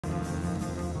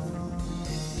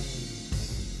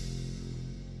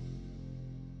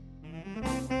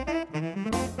Hello,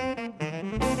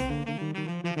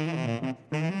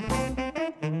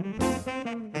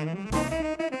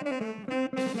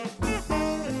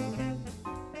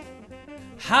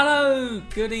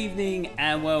 good evening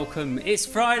and welcome. It's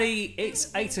Friday,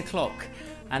 it's 8 o'clock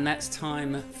and that's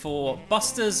time for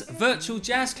Buster's Virtual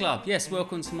Jazz Club. Yes,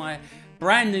 welcome to my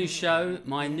brand new show,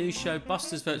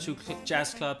 Buster's Virtual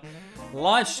Jazz Club,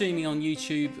 live streaming on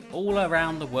YouTube all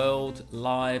around the world,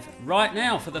 live right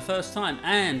now for the first time.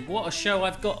 And what a show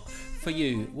I've got for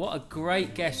you. What a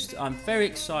great guest. I'm very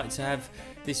excited to have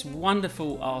this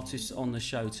wonderful artist on the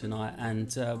show tonight,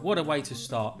 and what a way to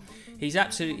start. He's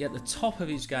absolutely at the top of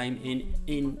his game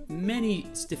in many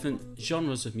different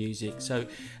genres of music. So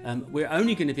we're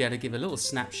only going to be able to give a little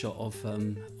snapshot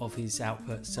of his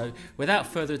output. So without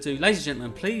further ado, ladies and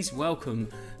gentlemen, please welcome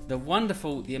the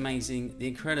wonderful, the amazing, the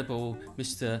incredible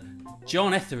Mr.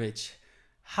 John Etheridge.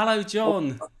 Hello,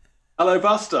 John. Hello,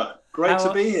 Buster. Great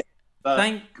to be here. But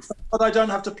I don't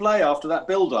have to play after that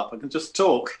build-up. I can just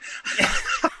talk.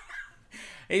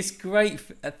 It's great.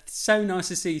 So nice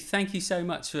to see you. Thank you so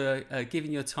much for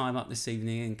giving your time up this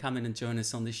evening and coming and joining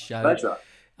us on this show. Pleasure.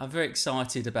 I'm very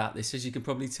excited about this, as you can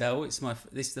probably tell.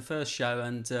 This is the first show,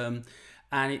 and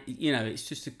it's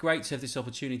just great to have this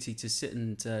opportunity to sit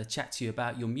and chat to you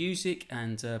about your music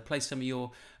and play some of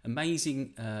your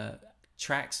amazing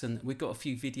tracks. And we've got a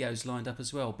few videos lined up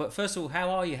as well. But first of all, how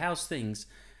are you? How's things?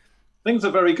 Things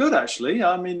are very good, actually.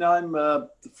 I mean, I'm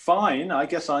fine. I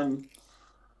guess I'm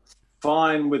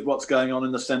fine with what's going on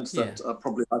in the sense that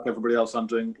probably like everybody else, I'm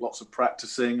doing lots of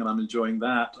practicing and I'm enjoying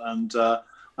that. And I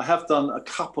have done a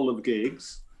couple of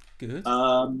gigs. Good.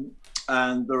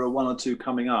 And there are one or two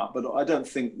coming up, but I don't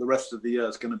think the rest of the year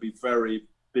is going to be very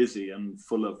busy and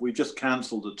full of. We just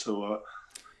cancelled a tour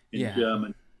in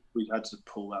Germany. We had to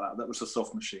pull that out. That was a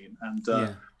Soft Machine, and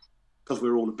because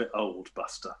we're all a bit old,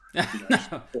 Buster. You know,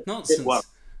 no, nonsense.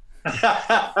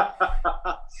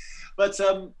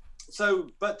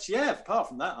 But yeah, apart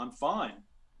from that, I'm fine.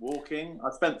 Walking.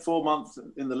 I spent 4 months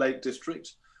in the Lake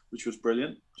District, which was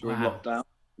brilliant during lockdown.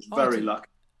 It was very lucky.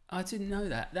 I didn't know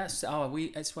that. It's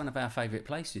one of our favourite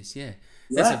places. Yeah.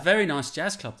 There's a very nice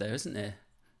jazz club there, isn't there?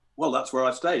 Well, that's where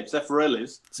I stayed.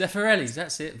 Zeffirelli's,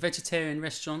 that's it. Vegetarian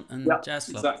restaurant and jazz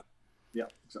club. Exactly. Yeah,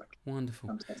 exactly. Wonderful.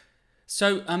 Fantastic.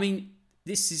 So, I mean,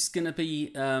 this is going to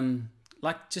be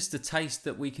like just a taste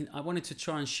that we can. I wanted to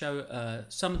try and show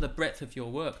some of the breadth of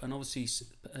your work, and obviously,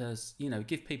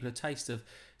 give people a taste of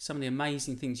some of the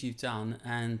amazing things you've done.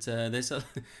 And there's a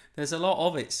lot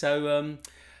of it. So,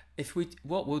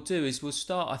 what we'll do is we'll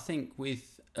start, I think,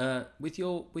 with your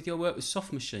work with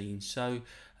Soft Machine. So,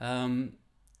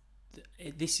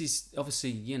 this is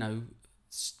obviously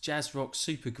jazz rock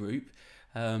supergroup.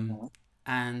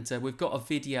 And we've got a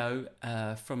video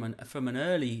from an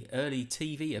early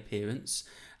TV appearance,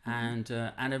 and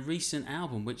a recent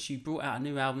album, which you brought out a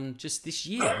new album just this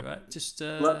year, right? Just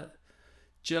July.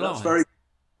 That's very,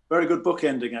 very good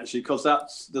bookending, actually, because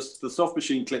that's the Soft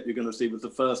Machine clip you're going to see was the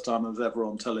first time I was ever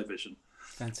on television.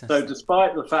 Fantastic. So,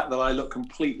 despite the fact that I look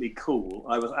completely cool,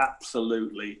 I was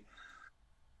absolutely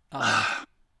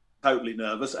totally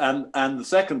nervous. And the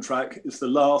second track is the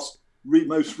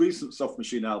most recent Soft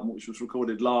Machine album, which was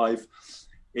recorded live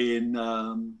in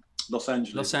Los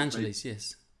Angeles. Los Angeles,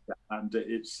 yes. And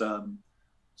it's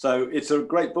so it's a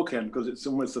great bookend because it's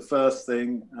almost the first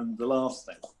thing and the last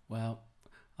thing. Well,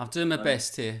 I've done my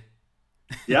best here.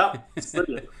 Yeah,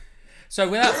 brilliant. So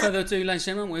without further ado, ladies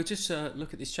and gentlemen, we'll just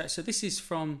look at this track. So this is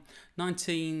from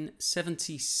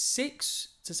 1976.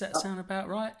 Does that sound about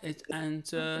right?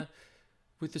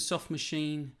 With the Soft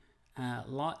Machine.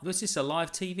 Was this a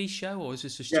live TV show or was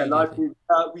this a studio? Yeah, live TV.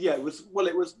 It was. Well,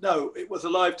 it was a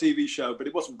live TV show, but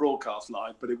it wasn't broadcast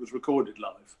live, but it was recorded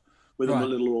live within a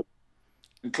little.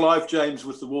 And Clive James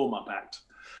was the warm-up act.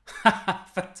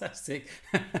 Fantastic.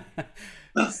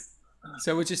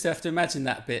 So we'll just have to imagine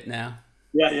that bit now.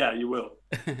 Yeah, you will.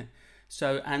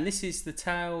 So, and this is the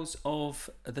Tale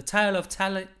of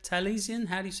Taliesin.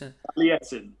 How do you say?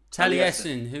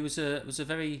 Taliesin, who was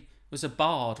a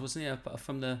bard, wasn't he?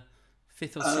 From the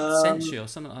 5th or 6th century or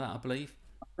something like that, I believe.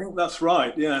 I think that's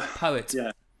right, yeah. Poet.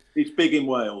 Yeah. He's big in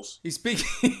Wales. He's big.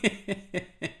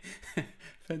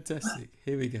 Fantastic.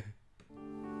 Here we go.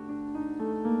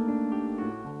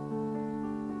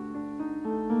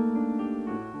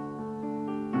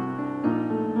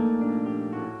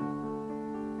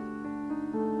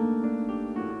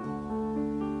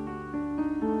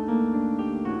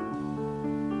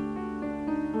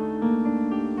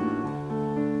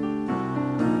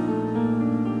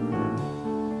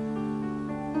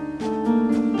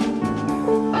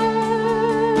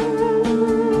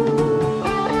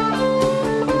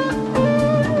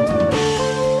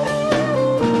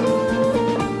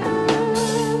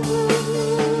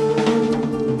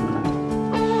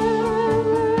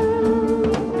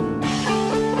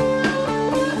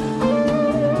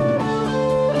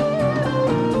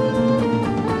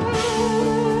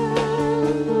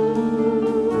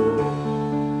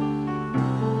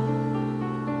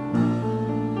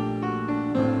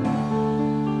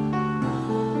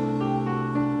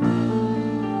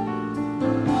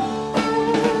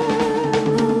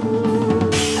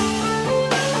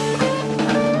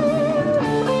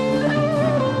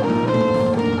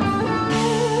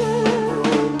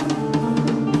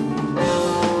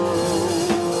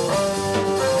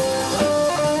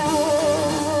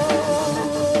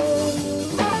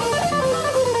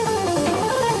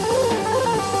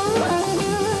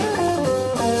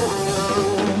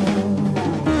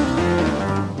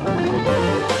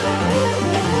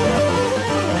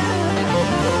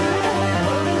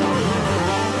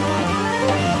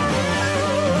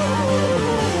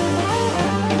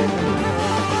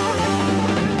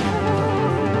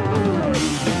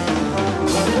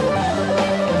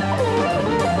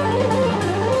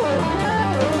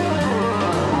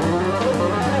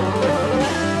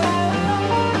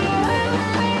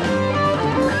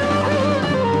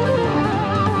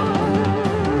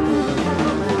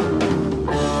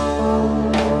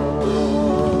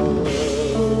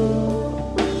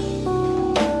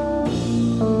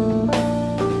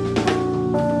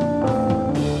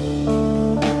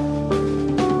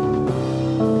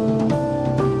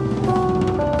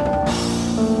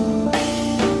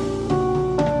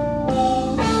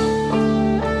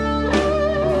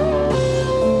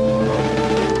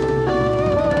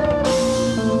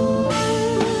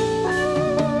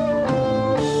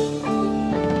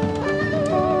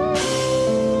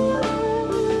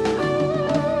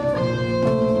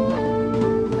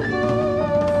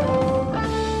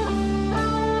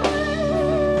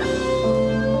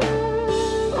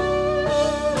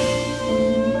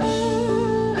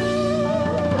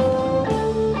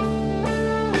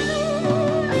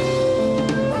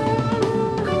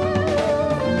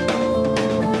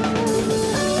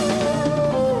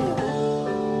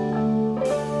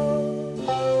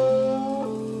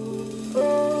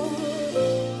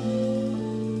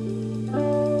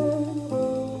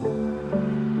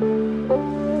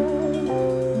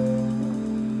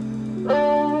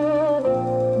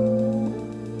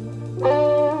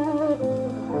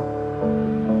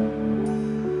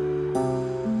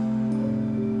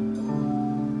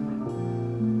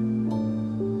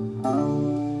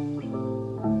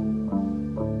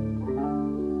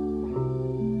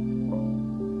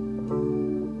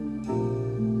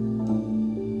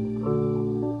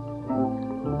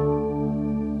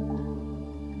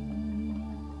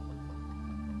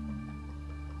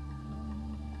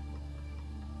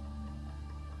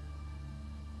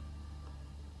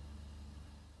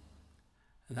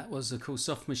 That was, of course,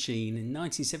 Soft Machine in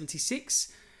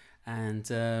 1976, and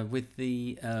with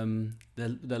the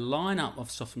lineup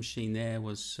of Soft Machine there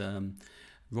was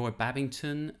Roy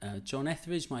Babington, John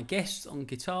Etheridge, my guest on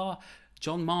guitar,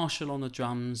 John Marshall on the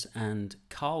drums, and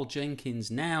Carl Jenkins,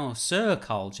 now Sir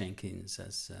Carl Jenkins,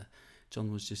 as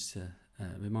John was just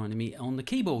reminding me, on the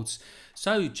keyboards.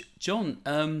 So, John,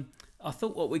 I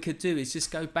thought what we could do is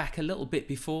just go back a little bit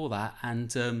before that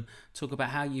and talk about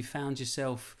how you found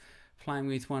yourself playing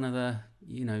with one of the,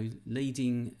 you know,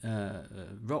 leading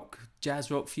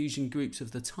jazz rock fusion groups of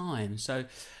the time. So,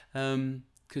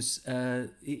 because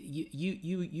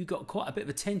you got quite a bit of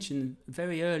attention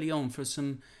very early on for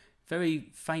some very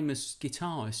famous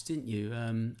guitarists, didn't you?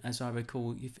 As I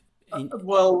recall.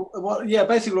 Yeah.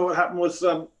 Basically, what happened was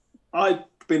I'd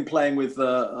been playing with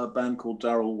a band called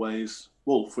Darrell Way's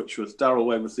Wolf, which was Darrell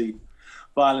Way was the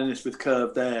violinist with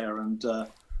Curved Air, and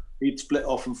he'd split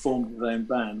off and formed his own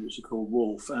band, which is called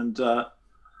Wolf. And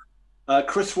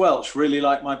Chris Welch really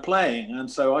liked my playing, and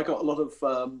so I got a lot of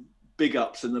big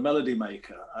ups in the Melody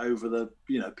Maker over the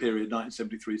period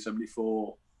 1973,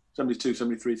 74, 72,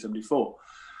 73, 74,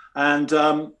 and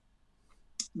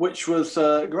which was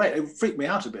great. It freaked me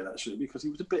out a bit actually, because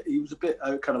he was a bit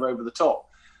kind of over the top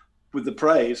with the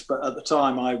praise, but at the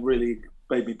time I really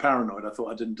made me paranoid. I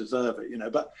thought I didn't deserve it,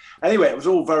 But anyway, it was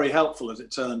all very helpful as it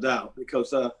turned out,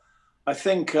 because I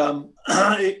think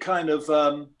it kind of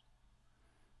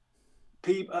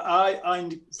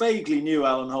I vaguely knew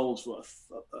Alan Holdsworth.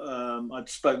 I'd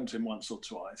spoken to him once or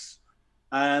twice,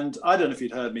 and I don't know if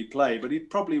he'd heard me play, but he'd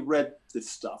probably read this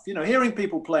stuff. Hearing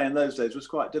people play in those days was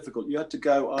quite difficult. You had to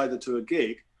go either to a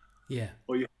gig,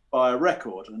 or you had to buy a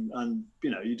record, and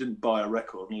you didn't buy a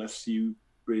record unless you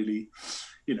really,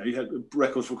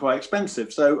 records were quite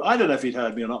expensive. So I don't know if he'd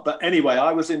heard me or not, but anyway,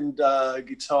 I was in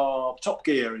guitar Top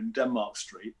Gear in Denmark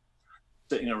Street,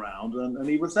 sitting around, and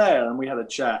he was there, and we had a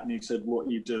chat, and he said, "What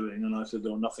are you doing?" And I said,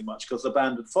 "Oh, nothing much," because the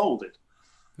band had folded.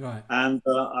 Right. And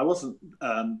I wasn't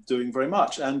doing very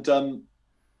much. And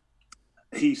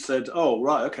he said, "Oh,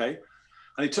 right, okay."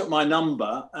 And he took my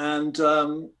number, and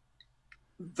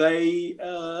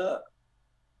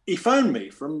he phoned me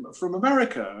from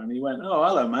America, and he went, "Oh,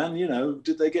 hello, man.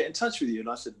 Did they get in touch with you?" And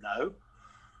I said, "No."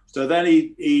 So then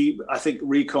he I think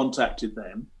recontacted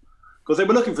them, because they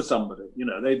were looking for somebody.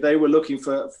 They were looking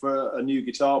for a new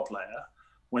guitar player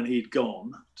when he'd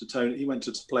gone to Tony. He went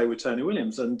to play with Tony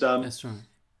Williams, and that's right.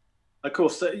 Of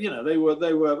course, they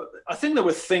were. I think they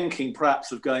were thinking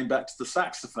perhaps of going back to the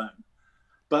saxophone,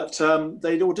 but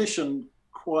they'd auditioned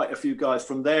quite a few guys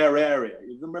from their area.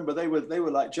 You remember, they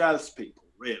were like jazz people,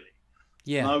 really.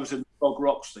 Yeah. And I was in the prog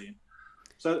rock scene,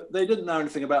 so they didn't know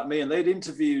anything about me, and they'd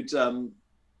interviewed,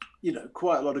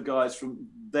 quite a lot of guys from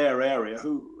their area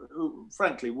who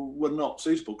frankly were not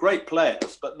suitable. Great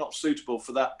players, but not suitable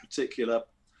for that particular.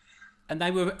 And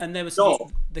there was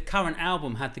the current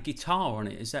album had the guitar on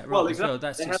it. Is that right? Well, exactly.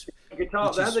 That's they had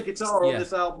the guitar on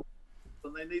this album,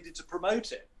 and they needed to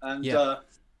promote it. And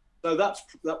so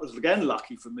that was again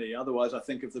lucky for me. Otherwise, I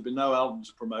think if there'd been no album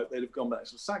to promote, they'd have gone back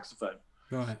to the saxophone.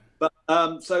 Right. But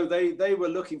so they were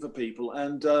looking for people,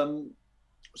 and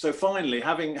so finally,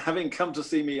 having come to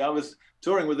see me, I was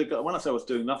touring with a guy. When I say I was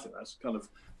doing nothing, that's kind of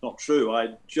not true.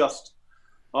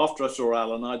 After I saw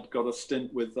Alan, I'd got a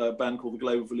stint with a band called the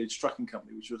Global Village Trucking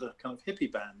Company, which was a kind of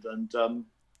hippie band, and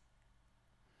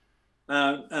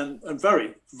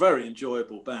very, very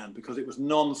enjoyable band, because it was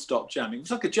non-stop jamming. It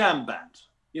was like a jam band,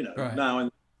 Right. Now in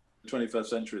the 21st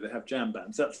century, they have jam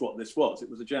bands. That's what this was. It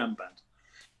was a jam band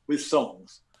with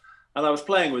songs, and I was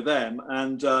playing with them,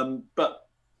 and but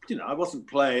I wasn't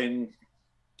playing.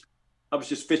 I was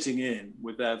just fitting in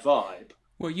with their vibe.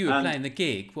 Well, you were playing the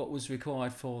gig, what was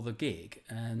required for the gig.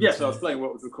 And, yes, I was playing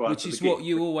what was required which for the is gig. what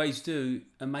you always do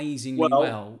amazingly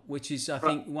well, which is, I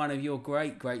think, one of your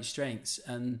great, great strengths,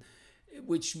 and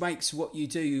which makes what you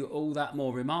do all that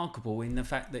more remarkable in the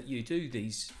fact that you do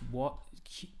these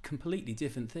completely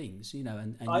different things,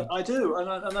 I do,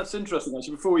 and that's interesting,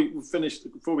 actually. Before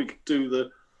we get to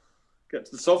the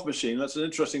Soft Machine, that's an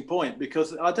interesting point,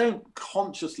 because I don't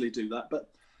consciously do that, but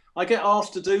I get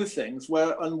asked to do things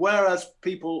whereas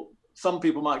some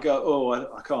people might go, "Oh,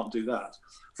 I can't do that."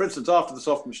 For instance, after the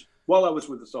Soft Machine, while I was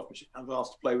with the Soft Machine, I was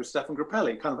asked to play with Stefan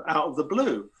Grappelli, kind of out of the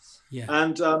blue. Yeah.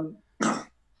 And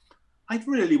I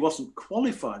really wasn't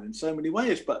qualified in so many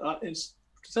ways. But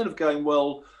instead of going,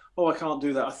 well, oh, I can't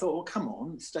do that, I thought, well, come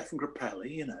on, Stefan Grappelli,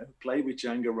 you know, played with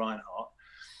Django Reinhardt,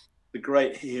 the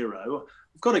great hero.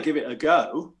 I've got to give it a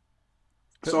go.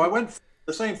 So I went for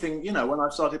the same thing, you know, when I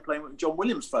started playing with John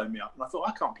Williams phoned me up and I thought,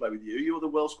 I can't play with you. You're the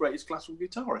world's greatest classical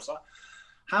guitarist.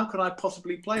 How can I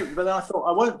possibly play with you? But then I thought,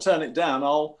 I won't turn it down.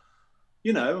 I'll,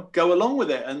 you know, go along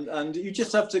with it. And you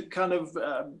just have to kind of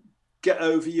get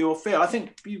over your fear. I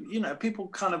think, you know, people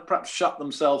kind of perhaps shut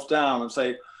themselves down and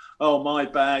say, oh, my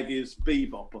bag is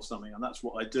bebop or something, and that's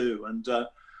what I do.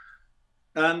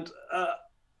 And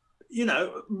you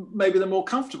know, maybe they're more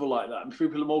comfortable like that. And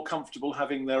people are more comfortable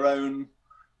having their own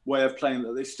way of playing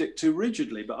that they stick to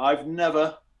rigidly. But I've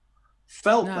never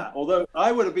felt that, although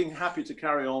I would have been happy to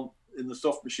carry on in the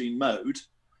soft machine mode.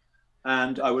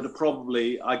 And I would have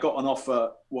I got an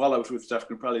offer while I was with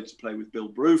Stefan Grappelli to play with Bill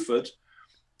Bruford.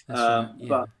 Right, yeah.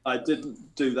 But I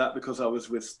didn't do that because I was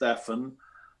with Stefan.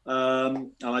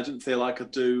 And I didn't feel I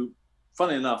could do,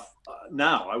 funny enough,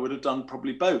 now I would have done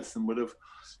probably both and would have,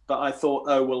 but I thought,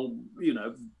 oh, well, you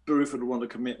know, Bruford would want a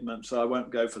commitment, so I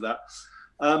won't go for that.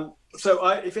 So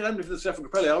if it hadn't been for Stefan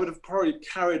Grappelli, I would have probably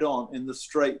carried on in the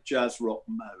straight jazz rock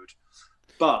mode.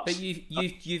 But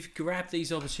you've grabbed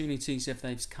these opportunities if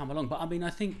they've come along. But I mean,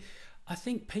 I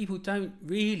think people don't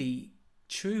really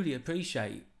truly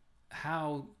appreciate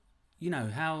how, you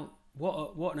know,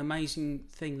 what an amazing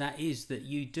thing that is that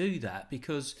you do that,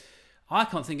 because I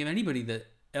can't think of anybody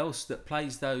else that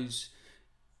plays those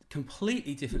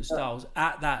completely different styles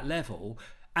at that level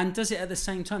and does it at the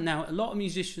same time. Now, a lot of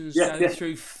musicians go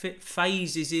through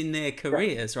phases in their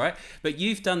careers, right? But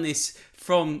you've done this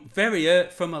for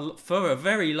a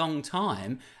very long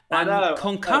time and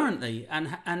concurrently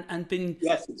and been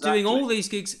doing all these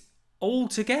gigs all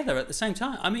together at the same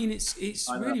time. I mean, it's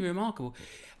really remarkable.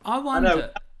 I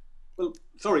wonder. Well,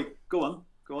 sorry, go on.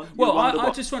 Well,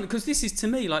 I just wonder, because this is, to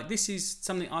me, like, this is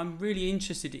something I'm really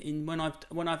interested in when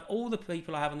I've all the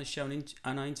people I have on the show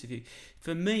and I interview.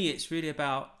 For me, it's really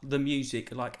about the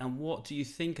music, like, and what do you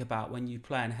think about when you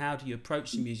play and how do you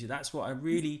approach the music? That's what I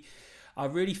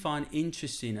really find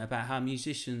interesting about how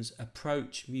musicians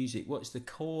approach music. What's the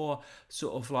core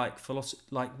sort of like philosophy,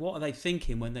 like what are they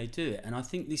thinking when they do it? And I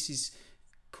think this is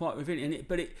quite revealing.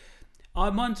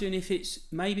 I'm wondering if it's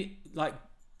maybe like,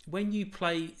 when you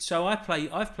play, so I've played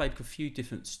a few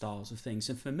different styles of things,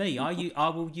 and for me, I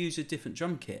will use a different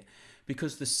drum kit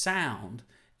because the sound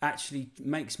actually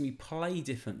makes me play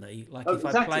differently. Like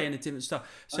I play in a different style.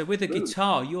 So with a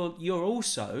guitar, you're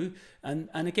also, and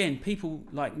again, people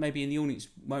like maybe in the audience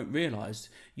won't realise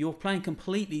you're playing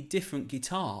completely different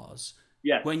guitars.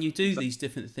 When you do these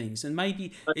different things, and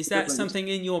maybe is that something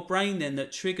in your brain then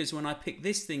that triggers when I pick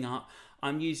this thing up?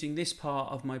 I'm using this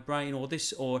part of my brain, or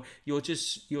this, or you're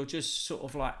just sort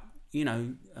of like, you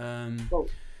know,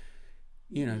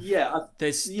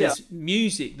 there's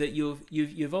music that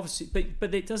you've obviously,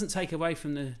 but it doesn't take away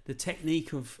from the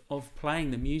technique of playing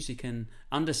the music and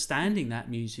understanding that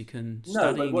music and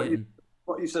studying it.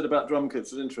 What you said about drum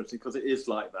kits is interesting, because it is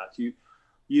like that.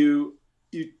 You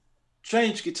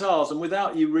change guitars, and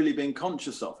without you really being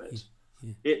conscious of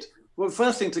it, well, the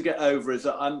first thing to get over is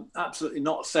that I'm absolutely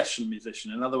not a session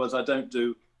musician. In other words, I don't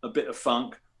do a bit of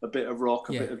funk, a bit of rock,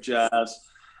 a bit of jazz.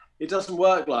 It doesn't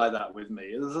work like that with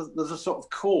me. There's a sort of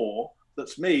core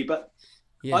that's me, but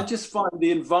I just find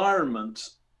the environment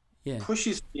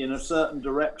pushes me in a certain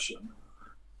direction.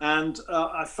 And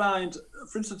I find,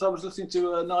 for instance, I was listening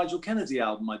to a Nigel Kennedy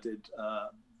album I did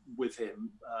with him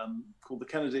called The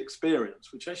Kennedy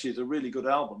Experience, which actually is a really good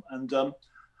album. And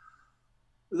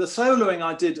the soloing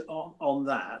I did on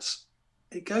that,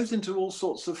 it goes into all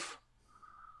sorts of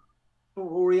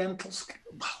oriental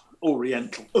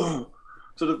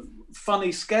sort of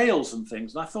funny scales and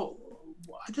things. And I thought,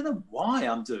 I don't know why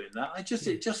I'm doing that.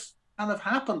 It just kind of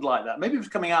happened like that. Maybe it was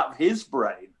coming out of his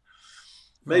brain.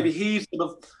 Maybe he's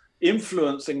sort of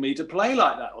influencing me to play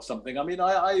like that or something. I mean,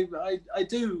 I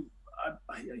do.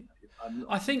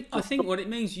 I think what it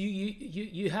means,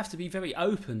 you have to be very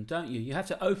open, don't you? You have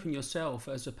to open yourself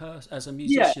as a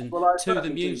musician to the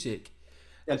music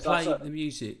and play the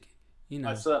music. You know,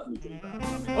 I certainly do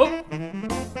that.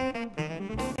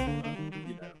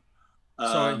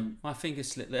 Sorry, my finger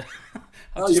slipped there.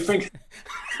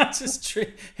 I just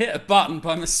hit a button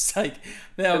by mistake.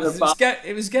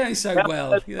 It was going so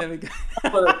well. There we go.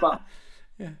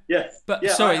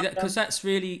 Sorry, because that's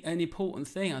really an important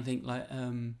thing. I think, like,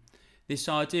 this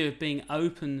idea of being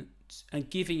open and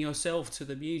giving yourself to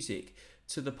the music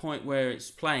to the point where it's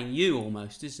playing you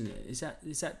almost, isn't it? Does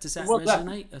that Well,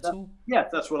 resonate at all? Yeah,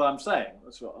 that's what I'm saying.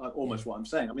 That's almost what I'm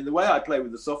saying. I mean, the way I play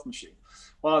with the soft machine,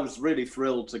 well, I was really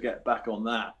thrilled to get back on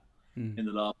that in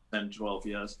the last 10, 12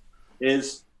 years,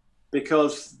 is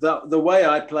because the way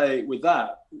I play with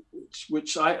that,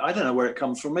 which I don't know where it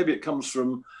comes from. Maybe it comes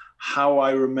from how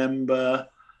I remember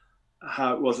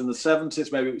how it was in the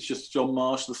 70s. Maybe it was just John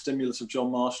Marshall, the stimulus of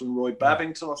John Marshall and Roy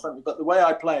Babington or something. But the way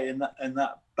I play in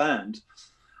that band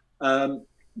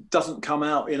doesn't come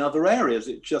out in other areas.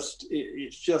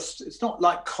 It's not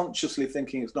like consciously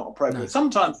thinking it's not appropriate. No.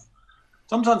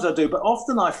 Sometimes I do, but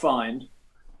often I find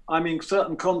I'm in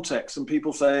certain contexts and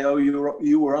people say, "Oh, you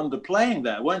were underplaying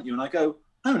there, weren't you?" And I go,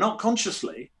 "No, not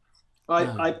consciously.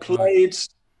 I played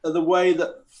the way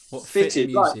that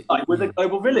fitted, like with the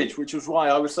Global Village, which was why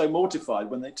I was so mortified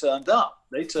when they turned up.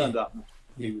 They turned up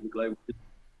with the Global Village,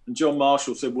 and John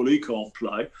Marshall said, "Well, he can't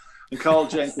play," and Carl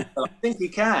James said, "I think he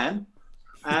can,"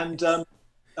 and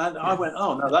I went,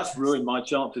 "Oh no, that's ruined my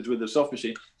chances with the soft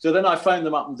machine." So then I phoned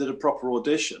them up and did a proper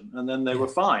audition, and then they were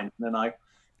fine. And then I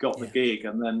got the gig,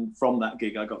 and then from that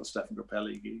gig I got the Stefan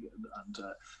Grappelli gig, and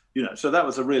so that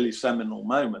was a really seminal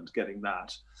moment getting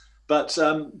that. But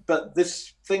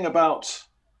this thing about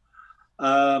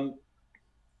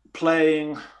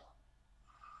playing,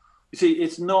 you see,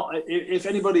 it's not. If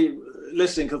anybody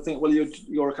listening could think, well,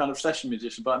 you're a kind of session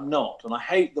musician, but I'm not, and I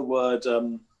hate the word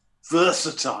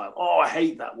versatile. Oh, I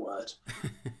hate that word.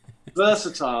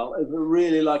 Versatile is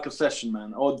really like a session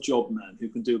man, odd job man who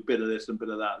can do a bit of this and a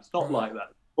bit of that. It's not like that.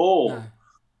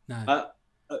 No.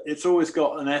 It's always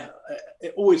got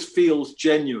it always feels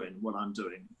genuine what I'm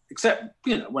doing, except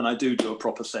when I do a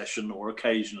proper session or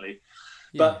occasionally.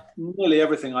 But nearly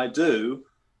everything I do,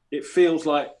 it feels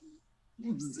like,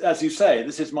 as you say,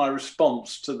 this is my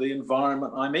response to the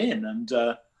environment I'm in, and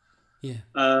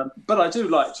but I do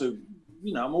like to.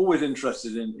 I'm always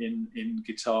interested in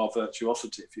guitar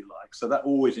virtuosity, if you like. So that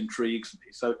always intrigues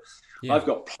me. So I've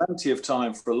got plenty of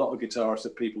time for a lot of guitarists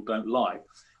that people don't like.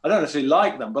 I don't necessarily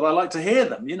like them, but I like to hear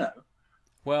them,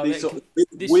 Well,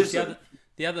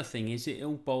 the other thing is it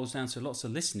all boils down to lots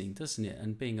of listening, doesn't it?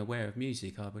 And being aware of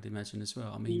music, I would imagine as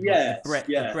well. I mean, the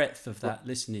breadth of that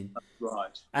listening. That's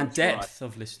right. And depth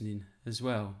of listening as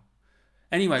well.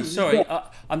 Anyway, sorry,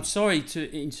 I'm sorry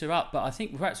to interrupt, but I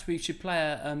think perhaps we should play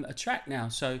a track now.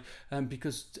 So,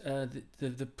 because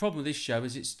the problem with this show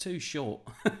is it's too short.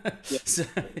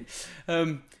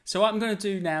 So what I'm going to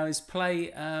do now is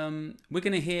play. We're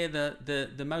going to hear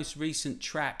the most recent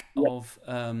track of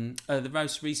the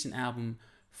most recent album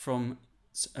from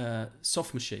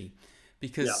Soft Machine,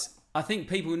 because I think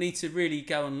people need to really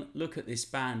go and look at this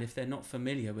band if they're not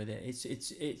familiar with it.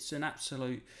 It's an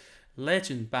absolute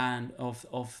legend band of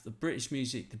the British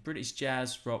music, the British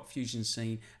jazz rock fusion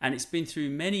scene, and it's been through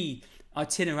many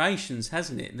itinerations,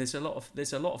 hasn't it? There's a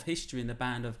lot of history in the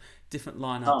band of different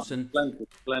lineups and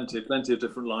plenty of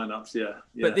different lineups. Yeah.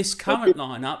 But this current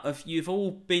lineup of you've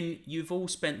all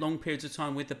spent long periods of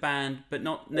time with the band, but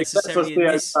not necessarily in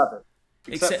this.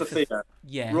 Except for Theo.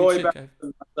 Yeah, Roy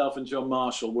Babington, myself, and John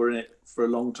Marshall were in it for a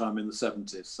long time in the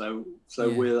 70s. So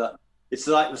it's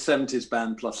like the 70s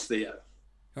band plus Theo.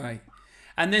 Right,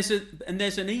 and there's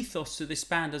an ethos to this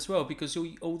band as well, because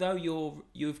although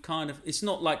you've kind of, it's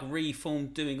not like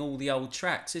reformed doing all the old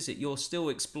tracks, is it? You're still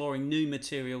exploring new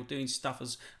material, doing stuff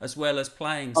as well as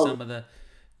playing some of the,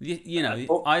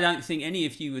 I don't think any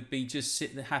of you would be just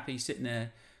sitting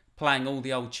there playing all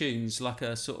the old tunes like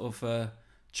a sort of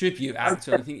tribute act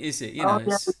or anything, is it?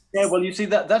 Well, you see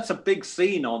that's a big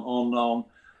scene on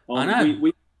I know.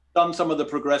 We done some of the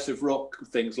progressive rock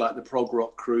things like the prog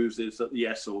rock cruises that the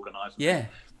Yes organised. Yeah.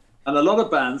 And a lot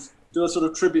of bands do a sort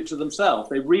of tribute to themselves.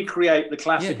 They recreate the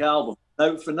classic album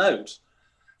note for note.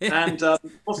 Yeah. And of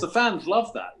course the fans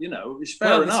love that, it's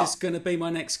fair enough. This is going to be my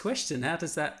next question. How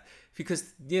does that,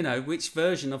 because, which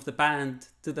version of the band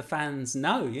do the fans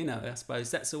know, I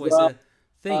suppose that's always a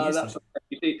thing, isn't it?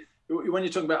 You see, when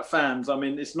you're talking about fans, I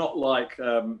mean, it's not like,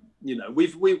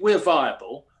 we're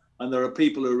viable, and there are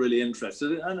people who are really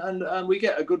interested, and we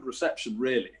get a good reception,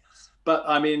 really. But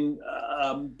I mean,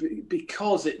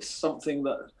 because it's something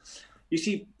that, you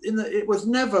see, it was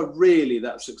never really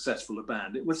that successful a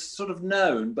band. It was sort of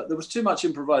known, but there was too much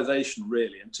improvisation,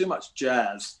 really, and too much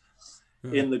jazz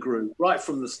in the group right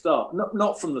from the start.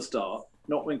 Not from the start,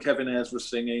 not when Kevin Ayres was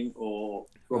singing or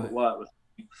Robert Wyatt was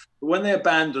singing, but when they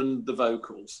abandoned the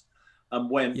vocals and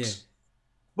went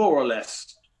more or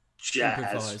less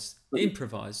jazz.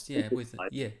 Improvised, with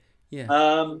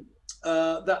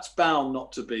that's bound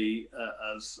not to be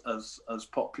as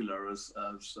popular as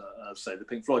say the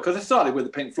Pink Floyd, because it started with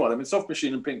the Pink Floyd. I mean, Soft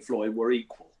Machine and Pink Floyd were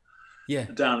equal, Yeah.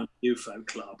 down at the UFO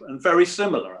Club, and very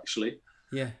similar actually.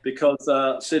 Yeah. Because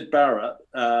Syd Barrett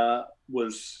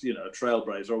was, you know, a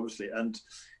trailblazer, obviously, and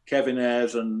Kevin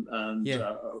Ayres and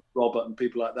Robert and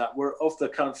people like that were of the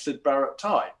kind of Syd Barrett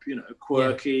type, you know,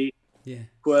 quirky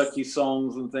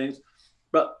songs and things.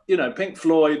 But, you know, Pink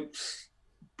Floyd,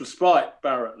 despite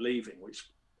Barrett leaving, which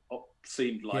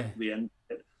seemed like the end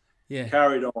of it,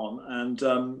 carried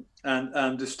on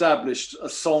and established a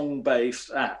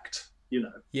song-based act, you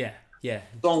know. Yeah. Yeah.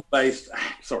 Song-based,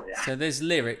 sorry. So there's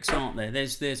lyrics, aren't there?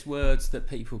 There's words that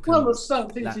people can. Well, there's some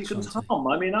things you can hum.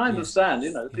 I mean, I understand,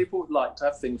 you know, people would like to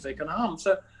have things they can hum.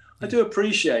 So I do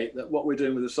appreciate that what we're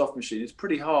doing with the Soft Machine is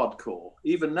pretty hardcore,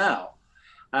 even now.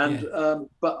 And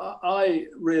but I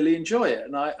really enjoy it,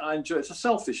 and I enjoy it's a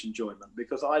selfish enjoyment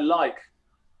because I like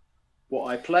what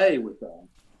I play with them.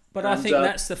 But I think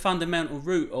that's the fundamental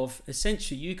root of,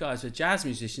 essentially, you guys are jazz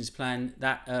musicians playing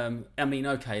that. I mean,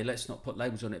 okay, let's not put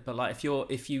labels on it, but like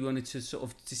if you wanted to sort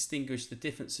of distinguish the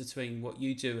difference between what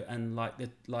you do and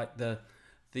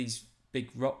these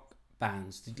big rock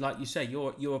bands, like you say,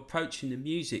 you're approaching the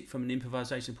music from an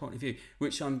improvisation point of view,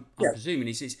 which I'm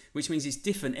presuming which means it's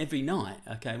different every night.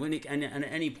 Okay, and at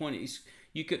any point it's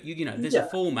you know there's a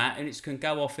format and it can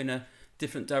go off in a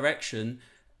different direction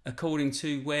according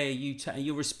to where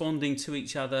you're responding to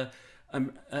each other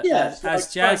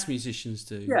as jazz musicians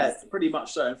do. Yeah, pretty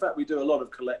much so. In fact, we do a lot of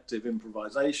collective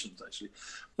improvisations, actually.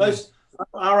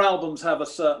 Our albums have a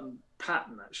certain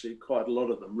pattern, actually, quite a lot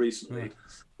of them recently. Right.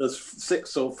 There's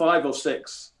 5 or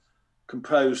 6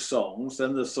 composed songs,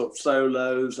 then there's sort of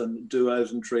solos and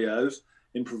duos and trios,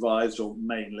 improvised or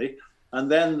mainly, and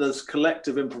then there's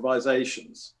collective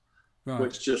improvisations. Right.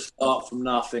 Which just start from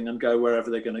nothing and go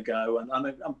wherever they're going to go.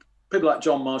 And people like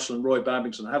John Marshall and Roy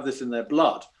Babington have this in their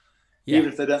blood, even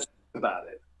if they don't think about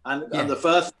it. And the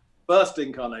first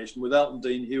incarnation with Elton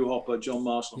Dean, Hugh Hopper, John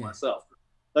Marshall, and myself,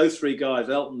 those 3 guys,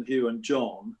 Elton, Hugh, and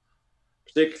John,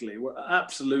 particularly, were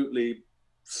absolutely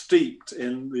steeped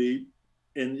in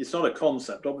it's not a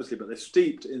concept, obviously, but they're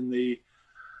steeped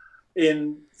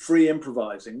in free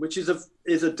improvising, which is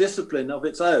a discipline of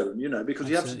its own, you know, because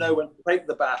you have to know when to take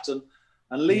the baton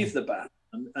and leave the baton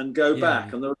and go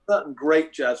back. And there are certain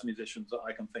great jazz musicians that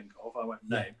I can think of, I won't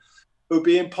name, who would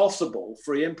be impossible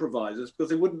free improvisers because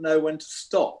they wouldn't know when to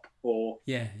stop or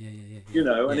you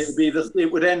know, and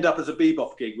it would end up as a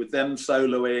bebop gig with them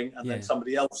soloing and then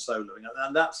somebody else soloing,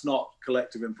 and that's not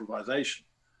collective improvisation.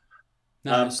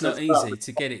 No, it's not easy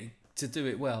to get it. To do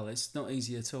it well, it's not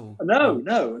easy at all. No.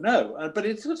 But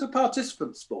it's a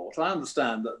participant sport. I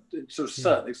understand that to a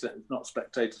certain extent it's not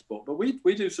spectator sport, but we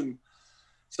do some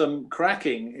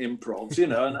cracking improvs, you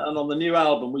know. and on the new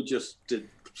album, we just did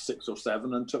 6 or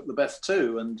 7 and took the best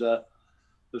 2, and the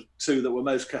 2 that were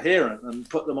most coherent and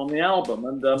put them on the album.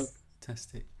 And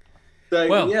fantastic.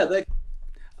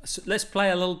 So let's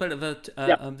play a little bit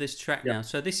of this track now.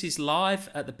 So this is live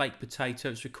at the Baked Potato.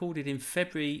 It's recorded in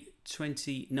February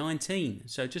 2019,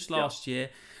 so just last year,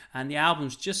 and the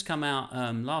album's just come out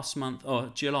last month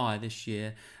or July this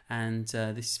year, and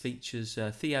this features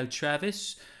Theo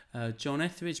Travis, John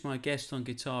Etheridge, my guest, on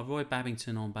guitar, Roy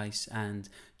Babington on bass, and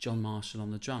John Marshall on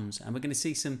the drums. And we're going to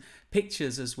see some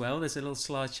pictures as well. There's a little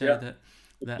slideshow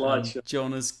that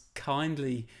John has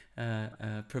kindly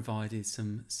provided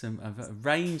some of a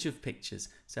range of pictures.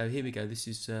 So here we go. This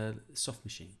is Soft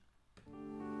Machine.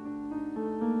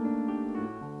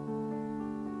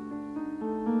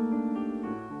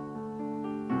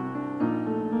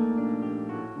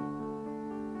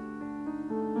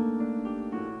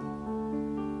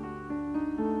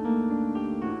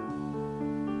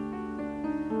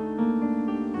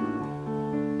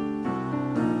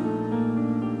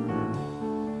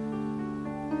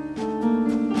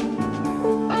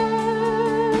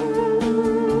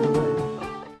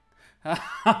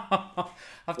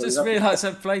 I've just realised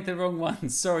I've played the wrong one.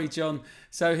 Sorry, John.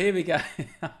 So here we go.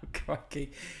 Oh,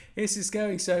 crikey. This is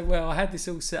going so well. I had this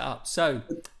all set up. So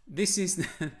this is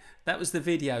that was the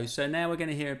video. So now we're going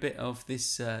to hear a bit of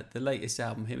this, the latest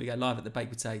album. Here we go, live at the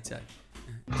Baked Potato.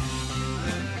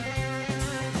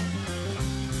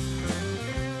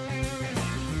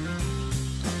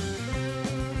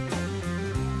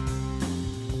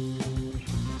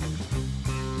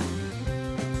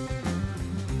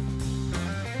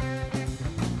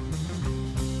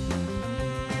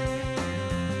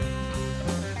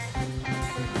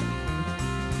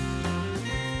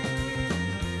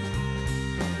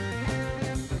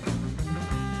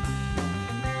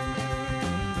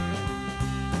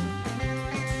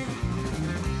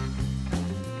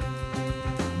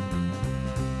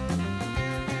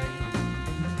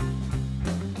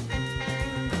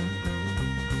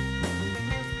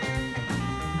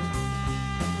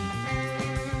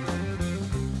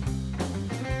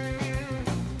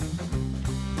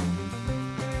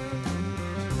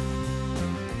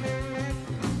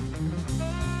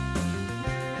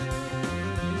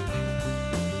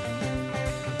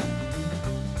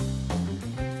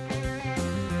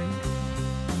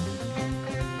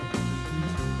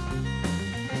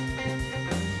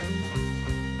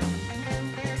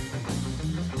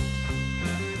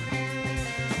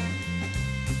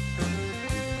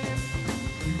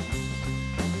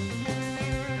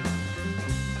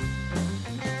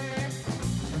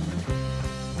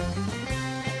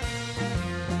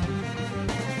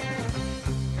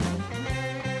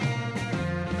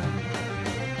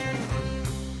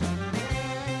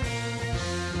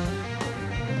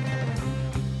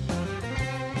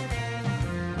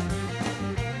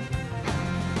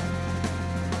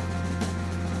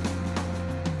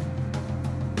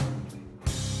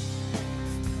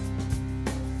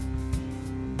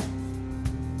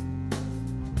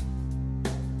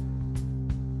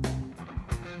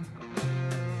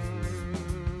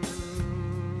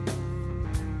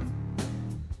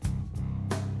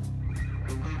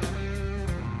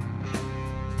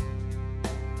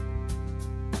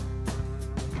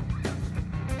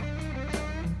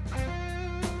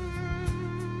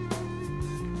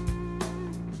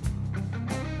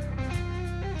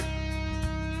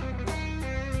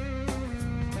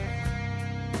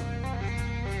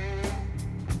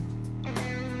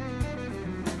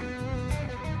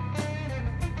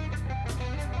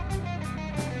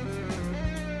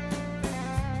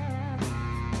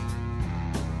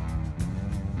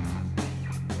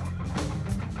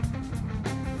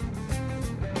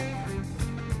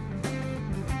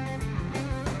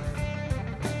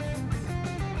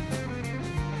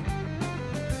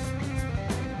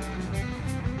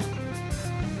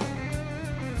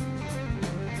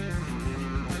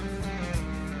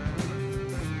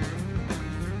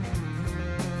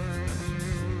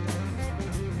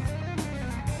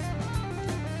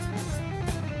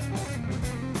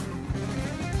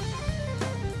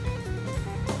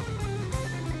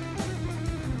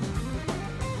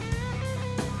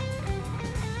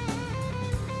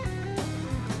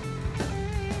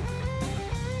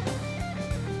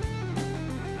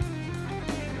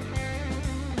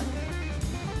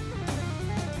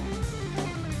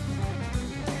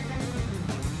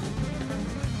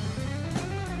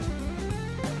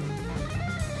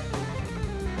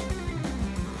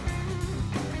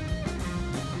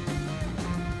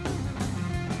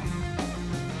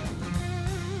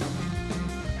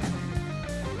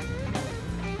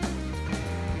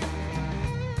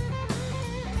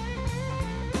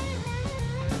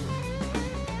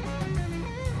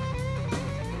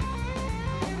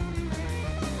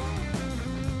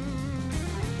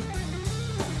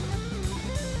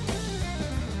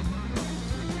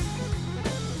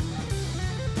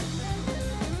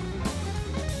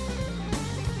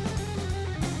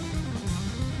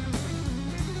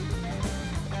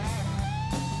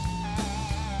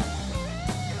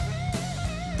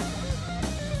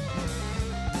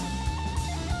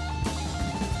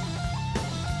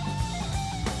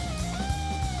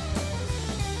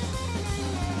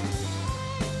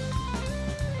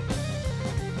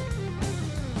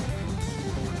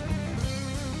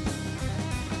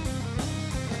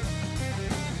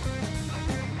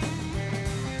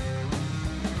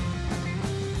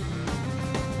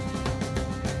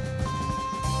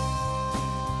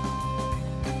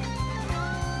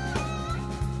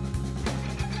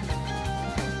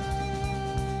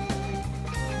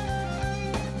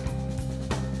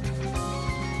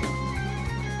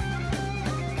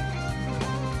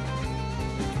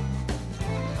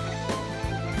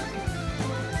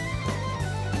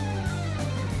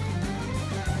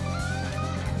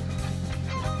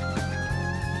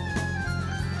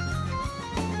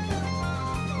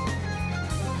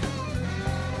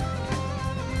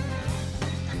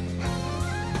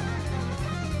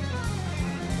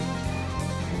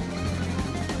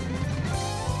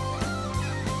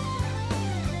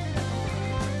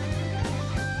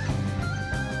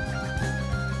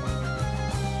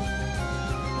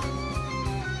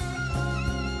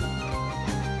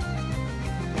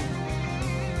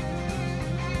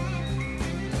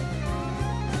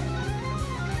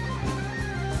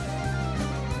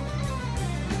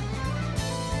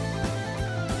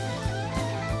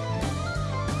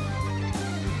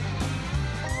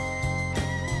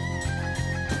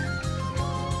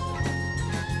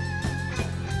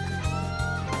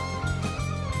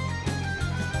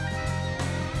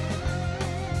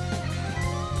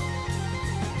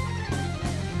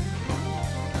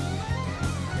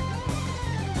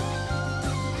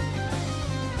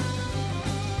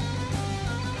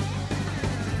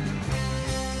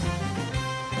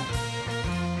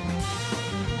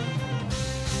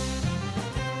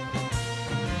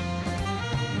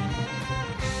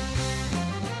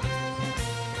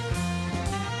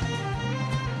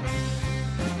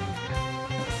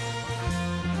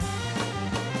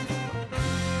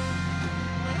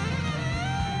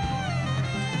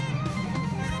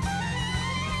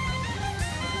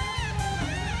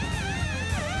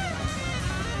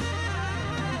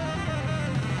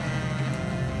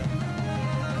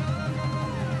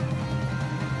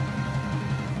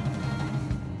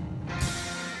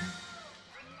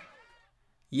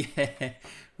 Yeah,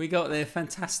 we got there.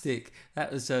 Fantastic.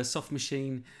 That was Soft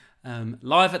Machine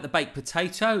live at the Baked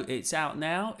Potato. It's out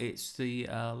now. It's the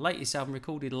latest album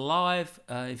recorded live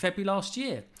in February last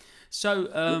year.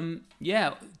 So,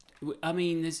 yeah, I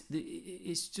mean,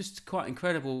 it's just quite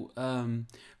incredible.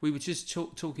 We were just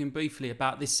talking briefly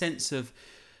about this sense of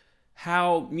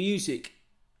how music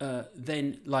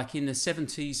then, like in the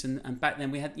 70s and back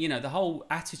then, we had, you know, the whole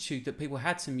attitude that people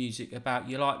had to music about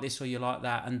you like this or you like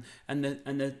that, and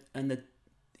the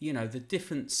you know, the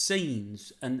different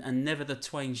scenes, and never the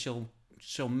twain shall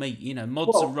meet. You know,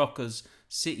 mods and rockers,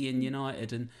 City and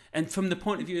United, and from the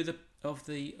point of view of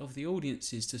the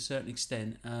audiences to a certain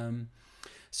extent.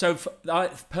 So I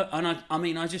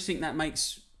mean, I just think that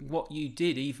makes what you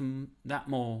did even that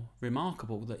more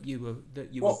remarkable, that you were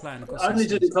playing across. I only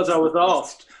did it because I was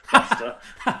asked, Buster.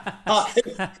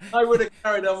 I would have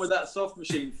carried on with that Soft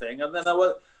Machine thing, and then I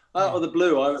went out of the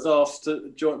blue. I was asked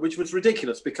to join, which was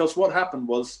ridiculous because what happened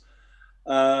was,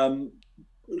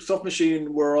 Soft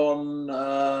Machine were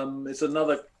on. It's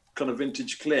another kind of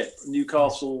vintage clip,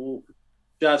 Newcastle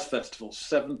Jazz Festival,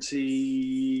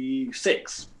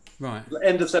 76, right?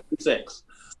 End of 76,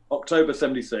 October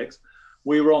 76.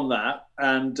 We were on that,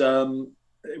 and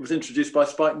it was introduced by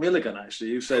Spike Milligan, actually,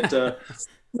 who said, Soft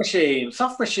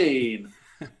Machine.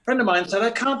 A friend of mine said, I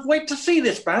can't wait to see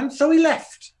this band, so he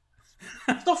left.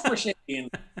 Soft Machine.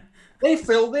 They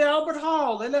filled the Albert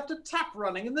Hall. They left a tap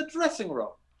running in the dressing room.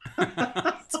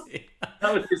 That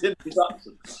was his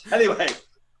introduction. Anyway,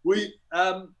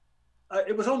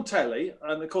 it was on telly,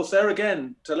 and of course, there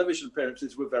again, television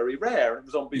appearances were very rare. It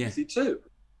was on BBC Two.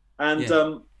 And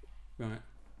right.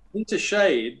 Peter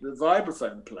Shade, the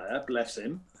vibraphone player, bless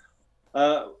him,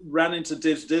 ran into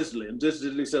Diz Disley, and Diz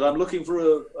Disley said, I'm looking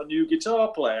for a new guitar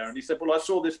player. And he said, well, I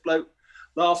saw this bloke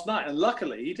last night. And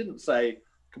luckily, he didn't say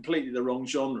completely the wrong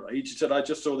genre. He just said, I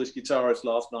just saw this guitarist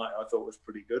last night. I thought was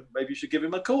pretty good. Maybe you should give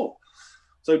him a call.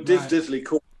 So Diz Disley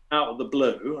called me out of the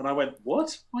blue, and I went,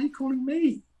 what? Why are you calling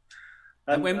me?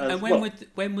 And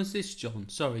when was this, John?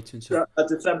 Sorry to interrupt.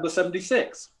 December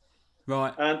 76.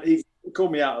 Right. And he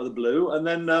called me out of the blue, and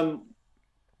then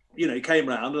you know, he came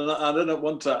round, and I don't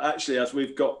want to actually, as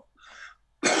we've got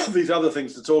these other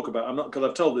things to talk about, I'm not, because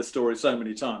I've told this story so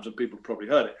many times and people probably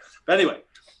heard it. But anyway,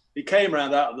 he came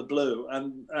round out of the blue,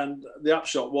 and the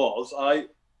upshot was I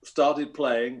started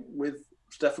playing with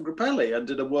Stefan Grappelli and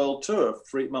did a world tour,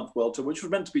 a 3-month world tour, which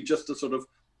was meant to be just a sort of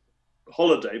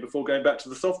holiday before going back to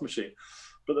the Soft Machine.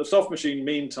 But the Soft Machine,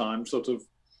 meantime, sort of,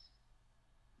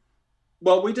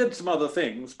 well, we did some other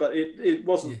things, but it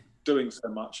wasn't doing so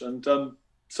much. And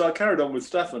so I carried on with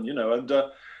Stefan, you know, and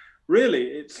really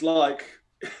it's like,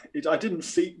 I didn't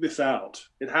seek this out.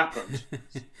 It happened.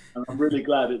 And I'm really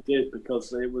glad it did,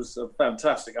 because it was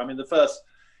fantastic. I mean, the first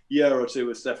year or two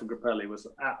with Stefan Grappelli was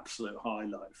an absolute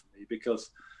highlight for me,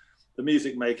 because the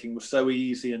music making was so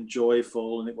easy and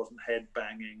joyful, and it wasn't head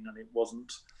banging, and it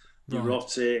wasn't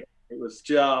neurotic. It was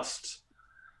just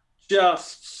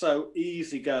so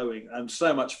easygoing and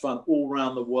so much fun all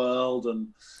around the world.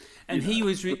 And he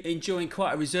was enjoying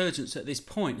quite a resurgence at this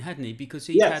point, hadn't he? Because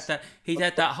he'd had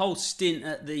that whole stint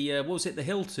at the what was it, the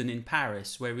Hilton in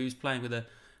Paris, where he was playing with a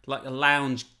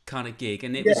lounge kind of gig,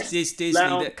 and it was Diz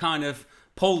Disley that kind of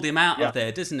pulled him out of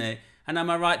there, doesn't it? And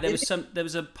am I right? There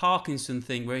was a Parkinson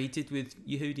thing where he did with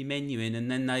Yehudi Menuhin, and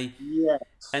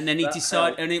then he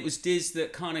decided, and it was Diz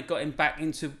that kind of got him back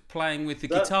into playing with the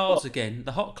guitars again,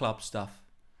 the hot club stuff.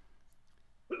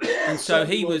 And so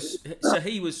he was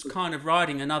kind of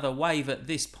riding another wave at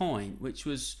this point, which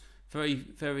was very,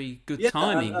 very good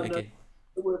timing again.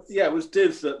 It was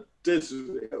Diz that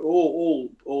all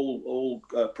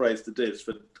praise to Diz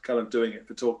for kind of doing it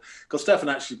for talk, because Stefan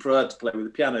actually preferred to play with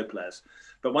the piano players.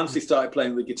 But once he started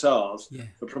playing the guitars,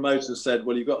 the promoters said,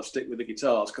 well, you've got to stick with the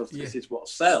guitars, because this is what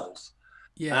sells.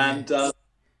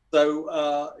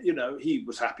 So, you know, he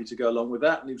was happy to go along with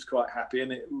that, and he was quite happy.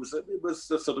 And it was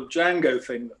the sort of Django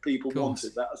thing that people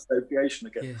wanted, that association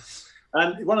again.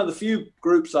 And one of the few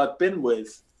groups I've been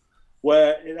with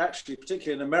where it actually,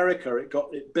 particularly in America, it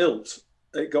got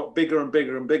bigger and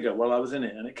bigger and bigger while I was in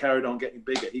it, and it carried on getting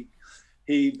bigger.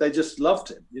 They just loved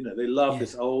him. You know, they loved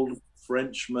this old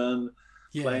Frenchman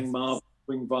playing marble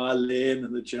swing violin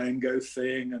and the Django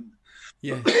thing, and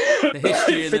the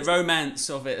history and the romance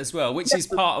of it as well, which is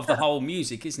part of the whole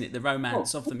music, isn't it? The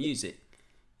romance of the music.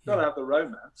 Got to have the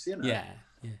romance, you know.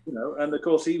 You know, and of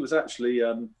course he was actually.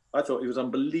 I thought he was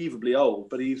unbelievably old,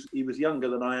 but he was younger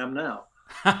than I am now.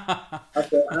 I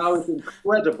thought, how is it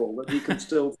incredible that he can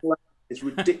still play. It's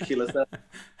ridiculous.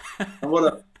 And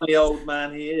what a funny old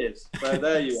man he is. So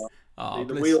there you are.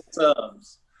 The wheel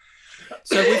turns.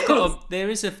 So we've got there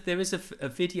is a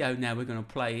video now we're going to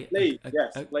play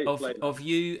of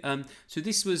you. So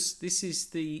this is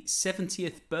the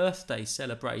 70th birthday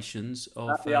celebrations of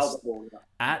at the Albert Hall. Yeah.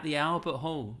 At the Albert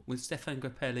Hall with Stefan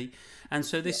Grappelli, and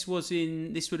so this would have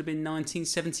been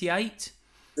 1978.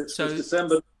 This was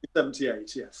December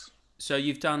 1978. Yes. So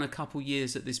you've done a couple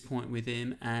years at this point with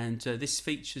him, and this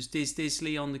features Diz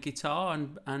Disley on the guitar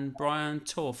and Brian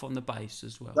Torff on the bass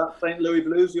as well. That St. Louis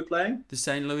Blues you're playing? The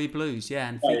St. Louis Blues, yeah,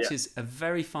 and features a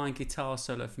very fine guitar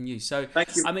solo from you. So,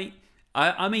 thank you.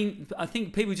 I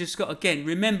think people just got, again,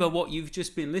 remember what you've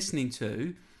just been listening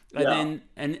to, and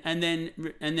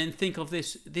then think of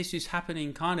this. This is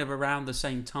happening kind of around the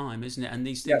same time, isn't it? And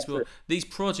these things these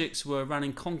projects were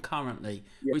running concurrently,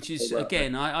 which is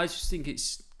again, I just think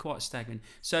it's quite staggering.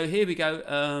 So here we go.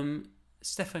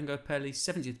 Stefan Grappelli's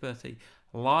 70th birthday,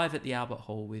 live at the Albert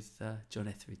Hall with John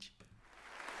Etheridge.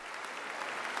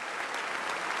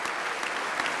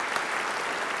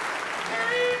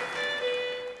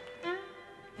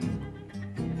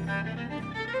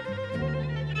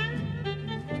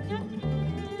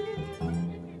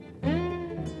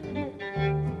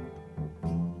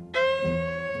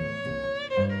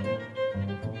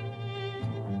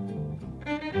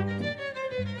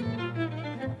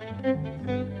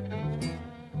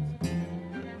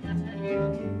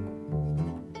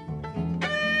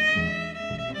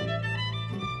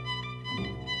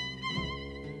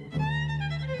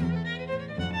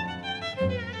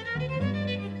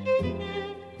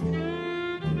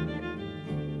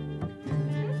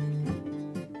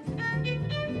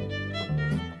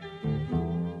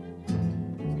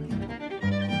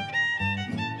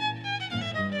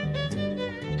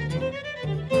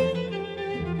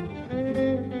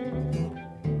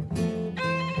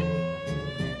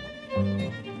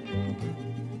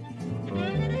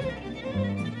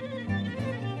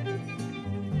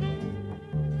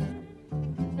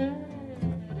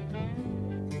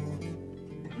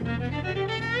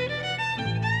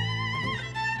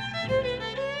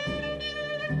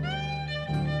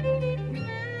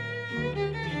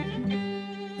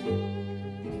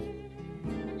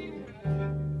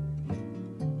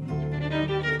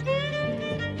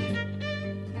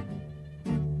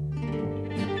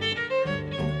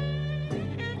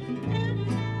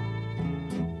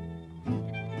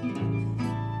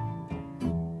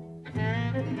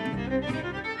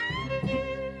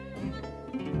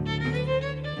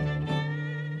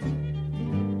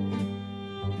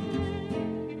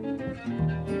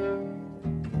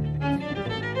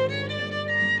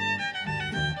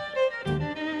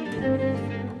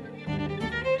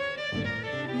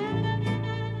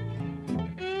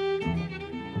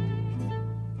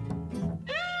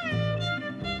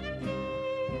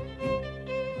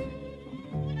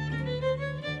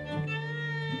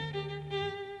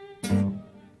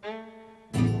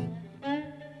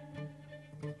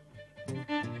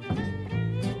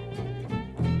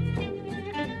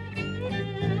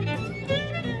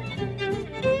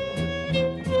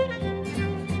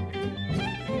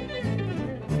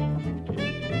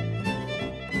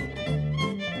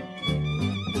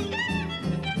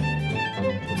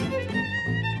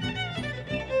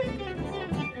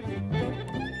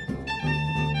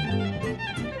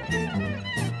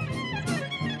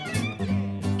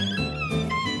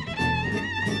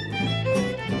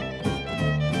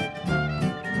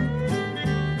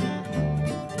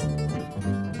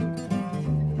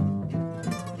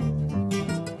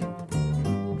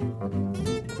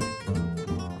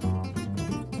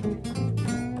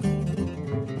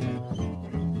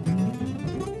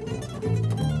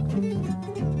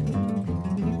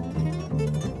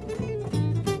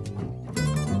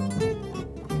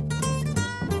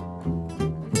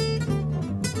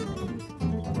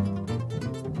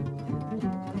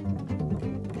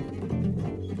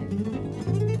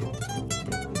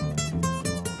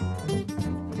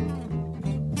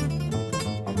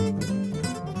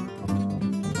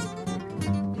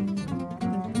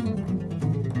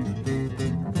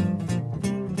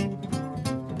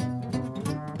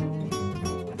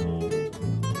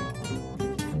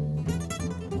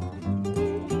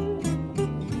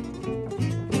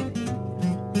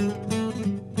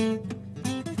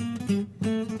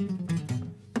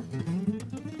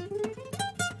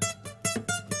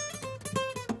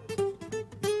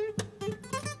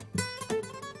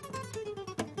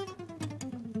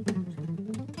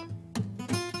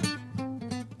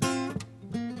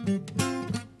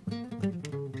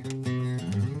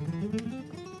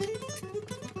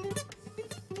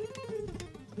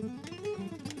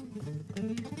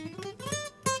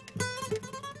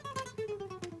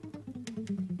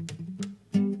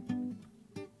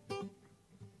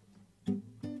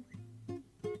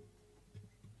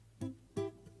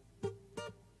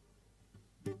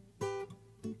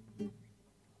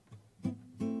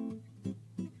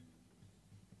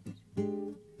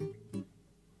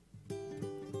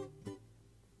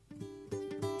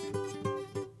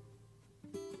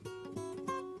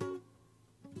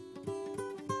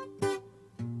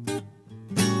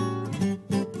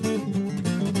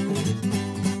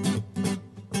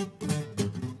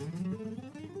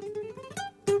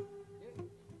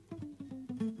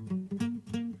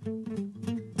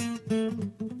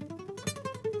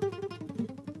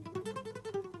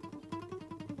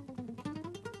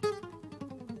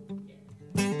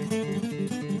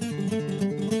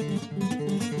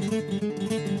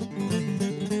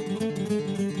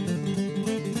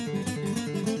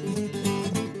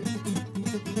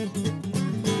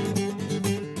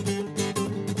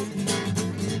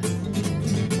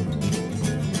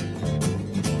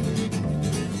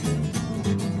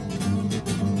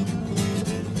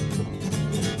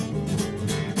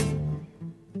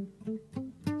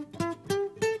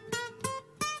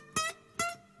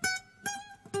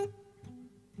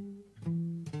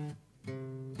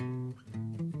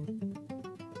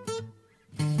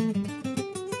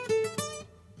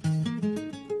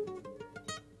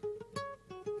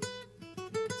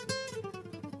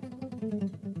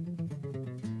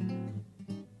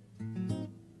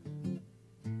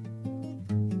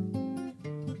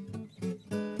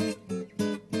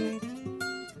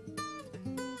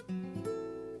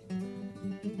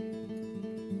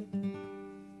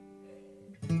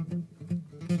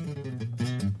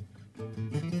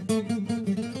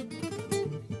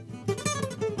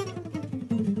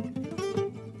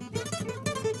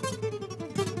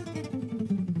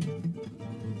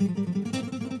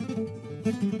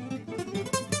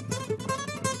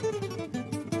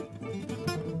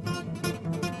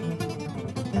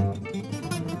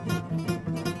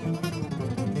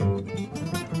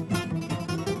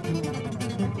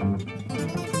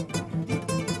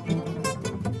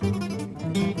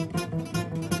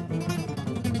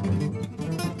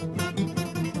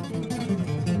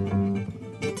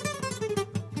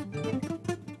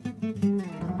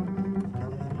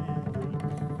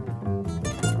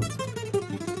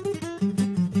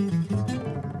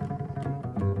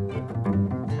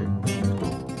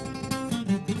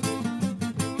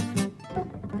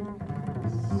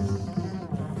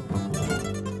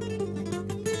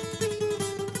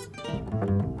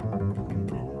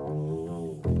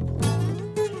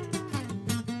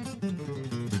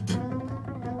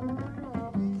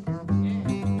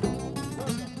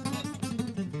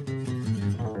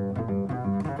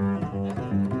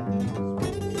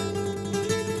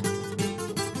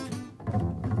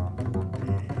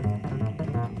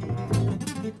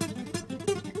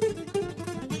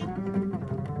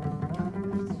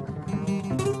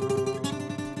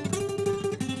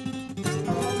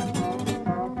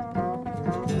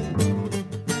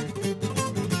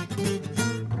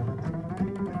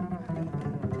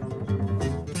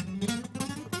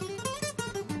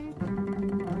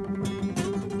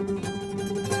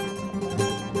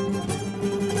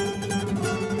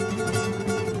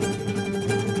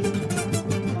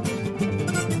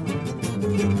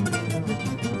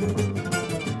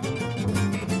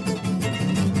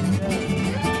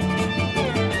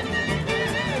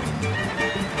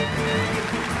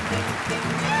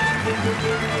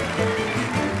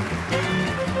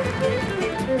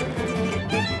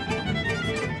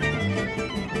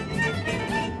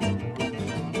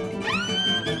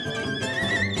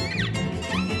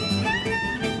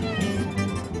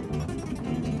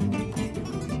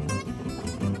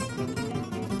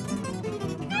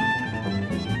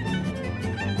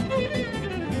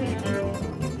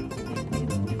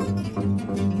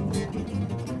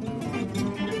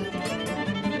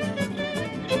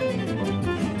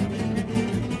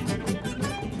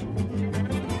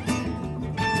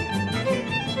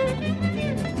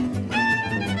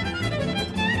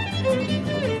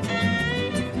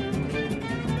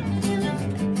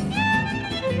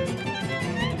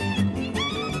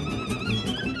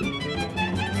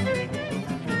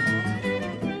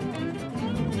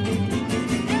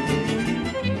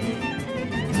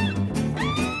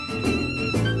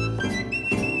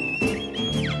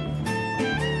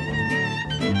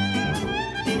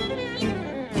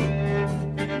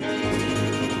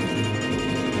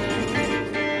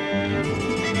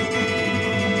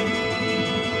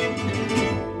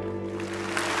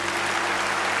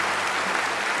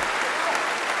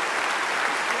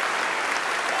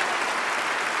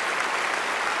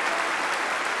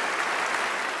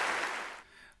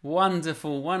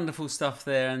 Wonderful, wonderful stuff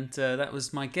there, and that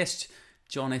was my guest,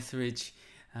 John Etheridge,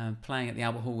 playing at the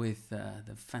Albert Hall with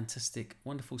the fantastic,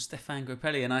 wonderful Stefan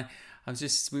Grappelli. And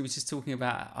we were just talking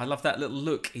about. I love that little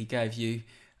look he gave you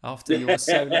after your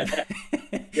solo.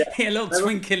 Yeah. A little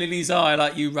twinkle in his eye,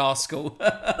 like, you rascal.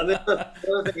 And the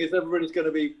other thing is, everybody's going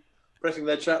to be pressing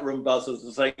their chat room buzzers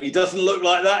and saying he doesn't look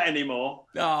like that anymore.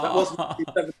 Oh. That was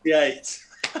 1978.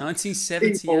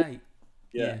 1978.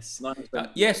 Yeah.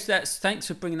 Yes, thanks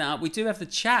for bringing that up. We do have the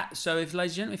chat, so if,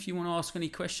 ladies and gentlemen, if you want to ask any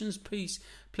questions, please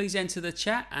enter the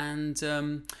chat, and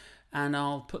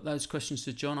I'll put those questions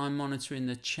to John. I'm monitoring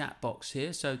the chat box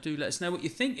here, so do let us know what you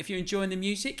think if you're enjoying the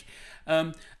music,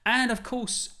 and of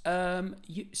course,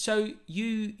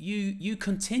 you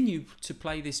continue to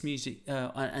play this music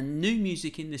and new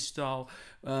music in this style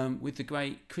with the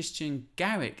great Christian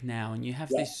Garrick now, and you have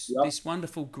this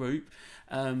wonderful group.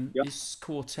 This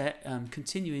quartet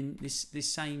continuing this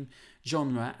same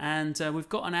genre, and we've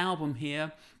got an album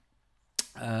here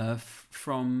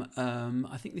from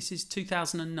I think this is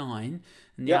 2009,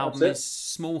 and the album is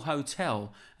Small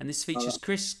Hotel, and this features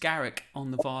Chris Garrick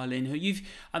on the violin, who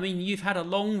you've had a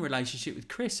long relationship with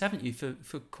Chris, haven't you,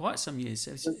 for quite some years?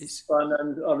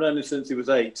 I've known him since he was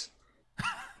 8.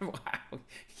 Wow,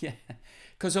 yeah.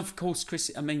 because of course Chris.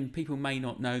 I mean, people may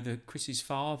not know that Chris's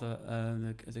father,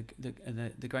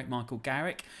 the great Michael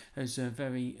Garrick, who's a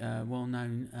very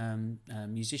well-known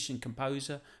musician,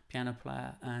 composer, piano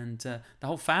player, and the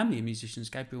whole family of musicians.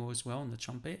 Gabriel as well on the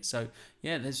trumpet. So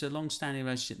yeah, there's a long-standing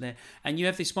relationship there. And you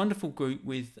have this wonderful group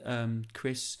with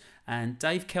Chris and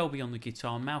Dave Kelby on the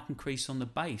guitar, Malcolm Crease on the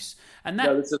bass, and that.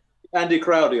 Yeah, Andy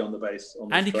Crowdy on the bass.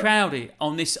 Andy Crowdy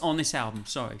on this album.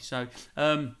 Sorry, so.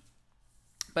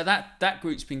 But that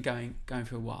group's been going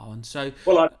for a while, and so.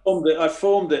 Well, I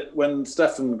formed it when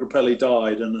Stefan Grappelli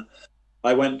died, and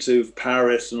I went to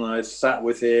Paris and I sat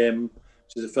with him,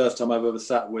 which is the first time I've ever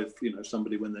sat with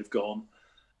somebody when they've gone,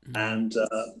 and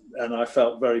I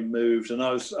felt very moved, and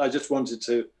I just wanted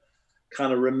to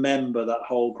kind of remember that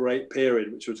whole great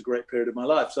period, which was a great period of my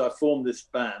life. So I formed this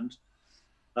band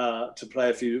to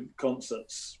play a few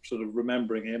concerts, sort of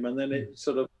remembering him, and then it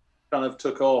sort of kind of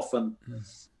took off, and.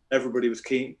 Everybody was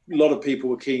keen. A lot of people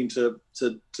were keen to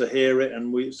hear it,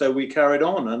 and we carried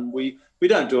on. And we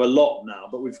don't do a lot now,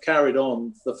 but we've carried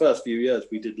on. The first few years,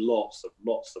 we did lots of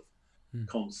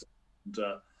concerts, and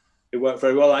it worked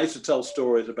very well. I used to tell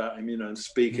stories about him, and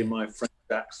speak in my French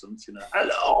accent.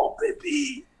 Hello,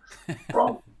 baby.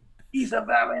 He's a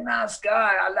very nice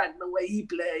guy. I like the way he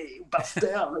plays.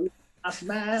 Pastel, nice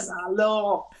man.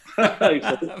 Hello. Very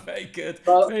good.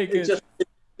 Very good.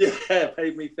 It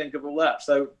made me think of all that.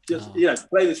 So just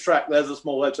play this track. There's a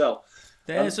small hotel.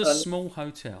 There's a small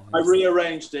hotel. I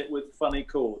rearranged it with funny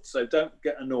chords. So don't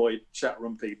get annoyed, chat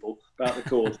room people, about the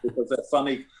chords because they're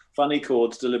funny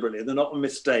chords deliberately. They're not a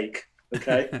mistake.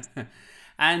 Okay.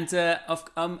 And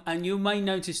you may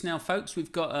notice now, folks,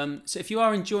 we've got so if you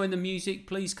are enjoying the music,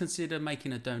 please consider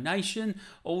making a donation.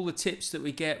 All the tips that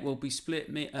we get will be split.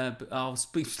 I'll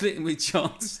be splitting with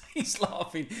John. He's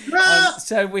laughing.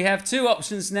 So we have two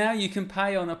options now. You can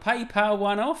pay on a PayPal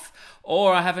one-off,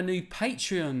 or I have a new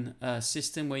Patreon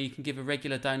system where you can give a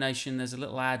regular donation. There's a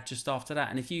little ad just after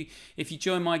that. And if you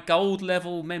join my gold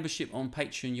level membership on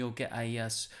Patreon, you'll get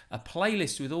a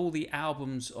playlist with all the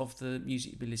albums of the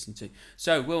music you'll be listening to.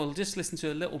 So we'll just listen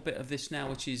to a little bit of this now,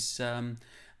 which is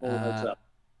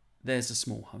There's a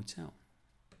Small Hotel.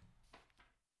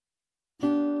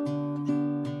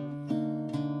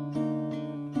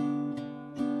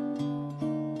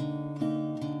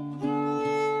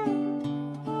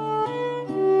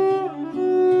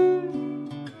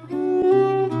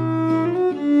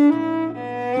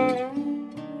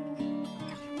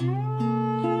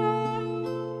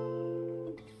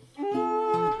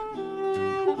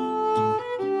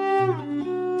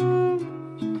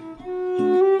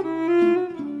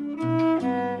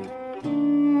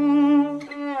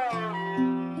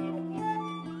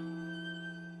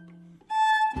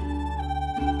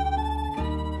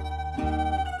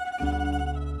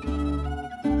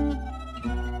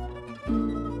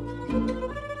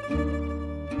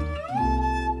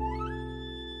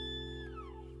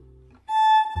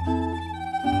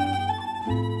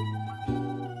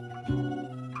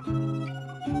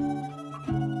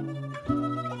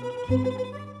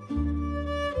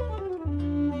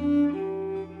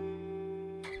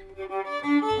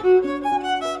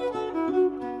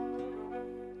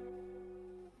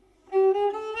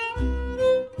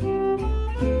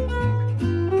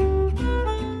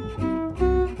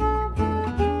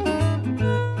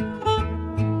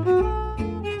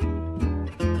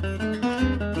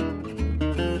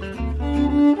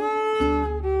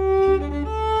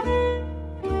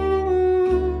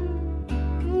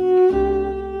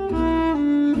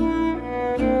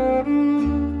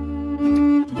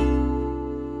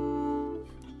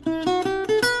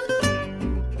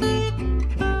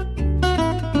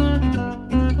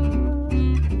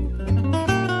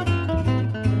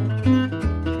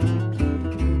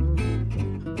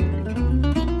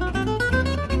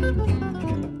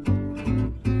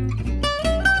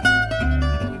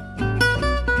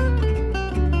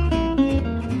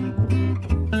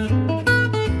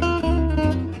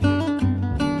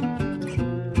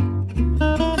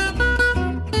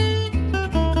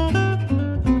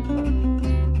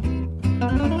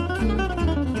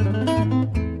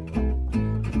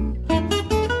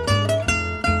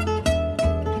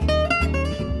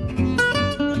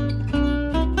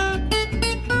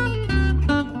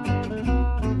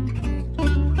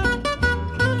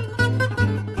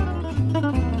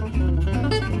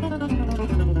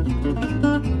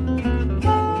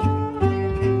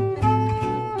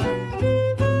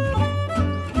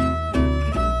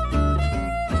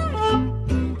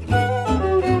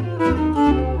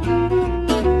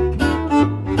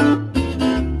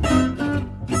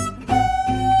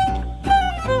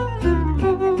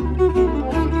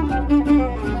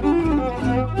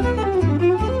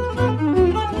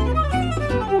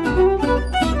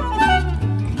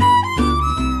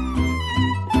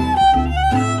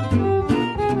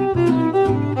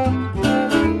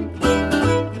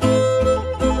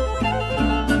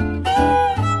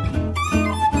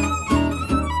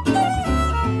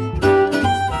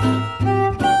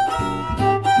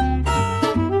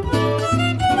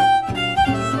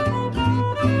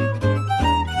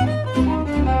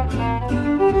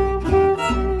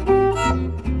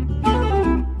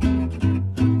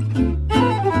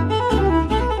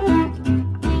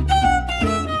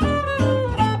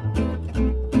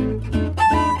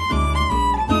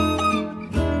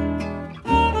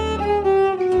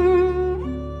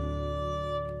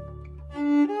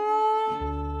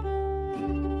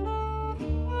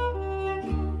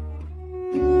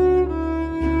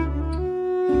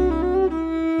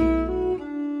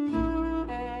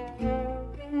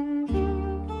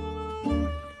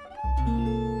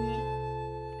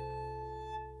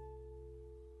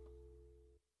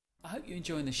 hope you're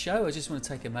enjoying the show. I just want to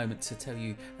take a moment to tell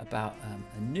you about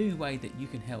a new way that you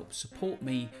can help support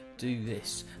me do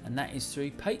this, and that is through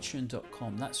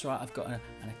patreon.com. That's right, I've got an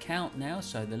account now,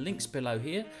 so the link's below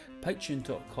here,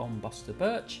 patreon.com Buster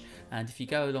Birch, and if you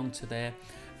go along to there,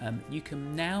 you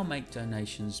can now make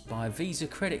donations by Visa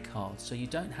credit card, so you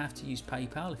don't have to use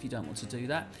PayPal if you don't want to do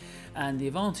that. And the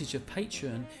advantage of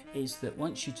Patreon is that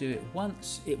once you do it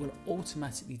once, it will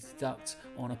automatically deduct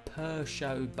on a per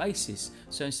show basis.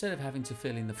 So instead of having to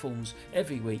fill in the forms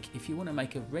every week, if you want to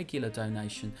make a regular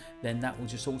donation, then that will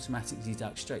just automatically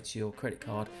deduct straight to your credit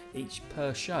card each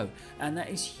per show. And that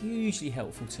is hugely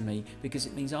helpful to me, because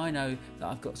it means I know that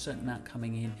I've got a certain amount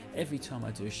coming in every time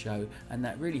I do a show, and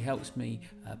that really helps me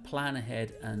plan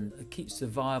ahead and keeps the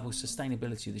viable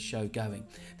sustainability of the show going.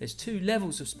 There's 2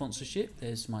 levels of sponsorship.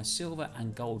 There's my silver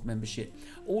and gold membership.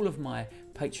 All of my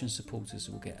Patreon supporters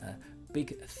will get a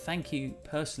big thank you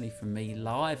personally from me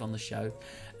live on the show,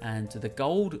 and the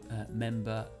gold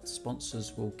member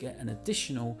sponsors will get an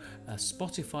additional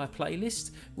Spotify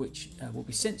playlist which will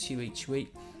be sent to you each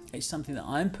week. It's something that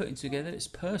I'm putting together. It's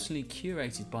personally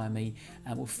curated by me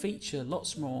and will feature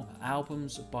lots more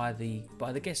albums by the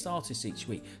guest artists each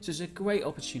week. So it's a great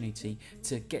opportunity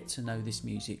to get to know this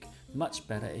music much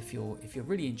better. If you're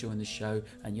really enjoying the show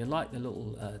and you like the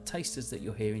little tasters that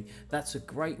you're hearing, that's a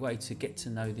great way to get to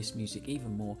know this music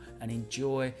even more and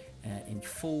enjoy in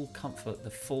full comfort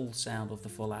the full sound of the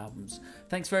full albums.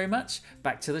 Thanks very much.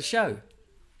 Back to the show.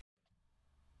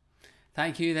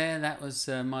 Thank you there. That was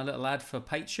my little ad for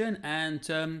Patreon.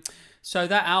 And so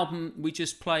that album we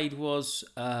just played was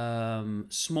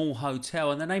Small Hotel.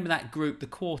 And the name of that group, the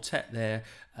quartet there,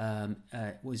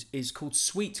 is called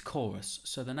Sweet Chorus.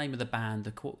 So the name of the band,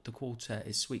 the quartet,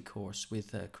 is Sweet Chorus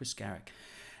with Chris Garrick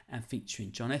and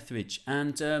featuring John Etheridge.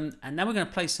 And now we're going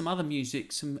to play some other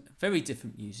music, some very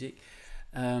different music.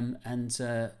 You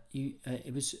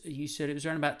said it was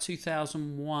around about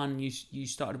 2001 you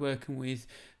started working with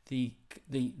the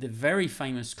very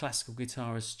famous classical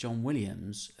guitarist John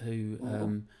Williams, who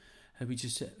won a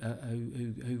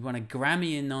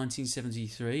Grammy in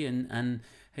 1973, and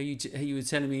who you were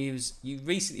telling me you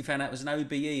recently found out was an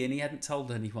OBE and he hadn't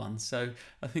told anyone. So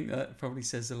I think that probably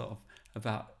says a lot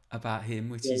about him,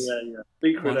 which is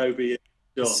secret OBE.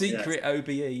 John, secret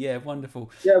OBE, yeah,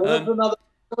 wonderful. Yeah, well, that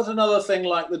was another thing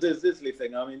like the Diz Disley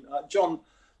thing. I mean, John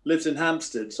lives in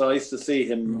Hampstead, so I used to see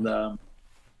him. Right.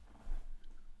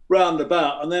 Round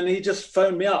about, and then he just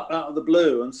phoned me up out of the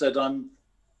blue and said, "I'm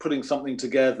putting something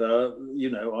together,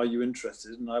 are you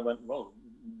interested?" And I went, "Well,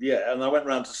 yeah." And I went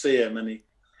round to see him, and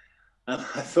I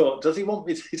thought, he doesn't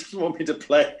want me to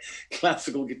play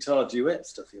classical guitar duet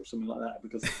stuff or something like that,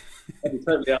 because I'd be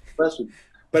totally out of the question.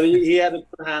 But he had a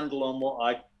good handle on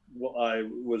what I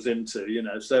was into,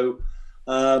 So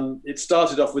it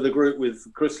started off with a group with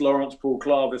Chris Lawrence, Paul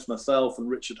Clarvis, myself, and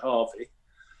Richard Harvey,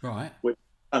 right? Which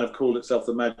kind of called itself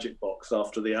the Magic Box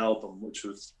after the album, which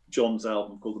was John's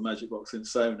album called the Magic Box in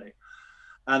Sony.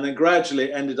 And then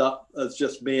gradually it ended up as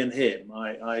just me and him.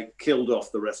 I killed off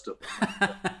the rest of them.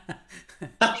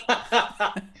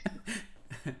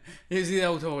 It was the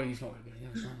old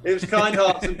It was Kind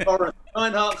Hearts and Corinth.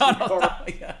 Kind Hearts and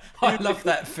Corinth. Yeah. I love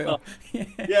that film.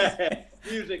 Yeah,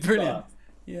 music. Brilliant.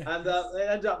 Yeah. And they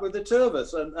ended up with the 2 of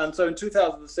us. And so in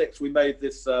 2006, we made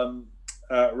this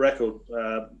record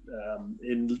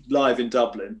live in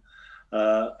Dublin.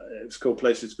 It was called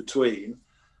Places Between.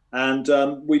 And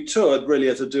we toured really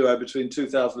as a duo between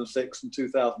 2006 and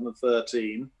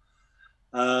 2013.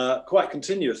 Quite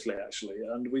continuously, actually,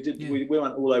 and we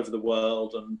went all over the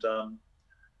world, and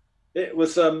it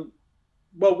was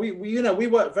we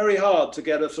worked very hard to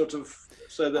get a sort of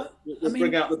so that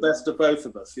bring out the best of both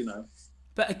of us,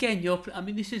 But again,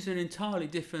 this is an entirely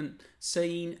different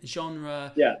scene,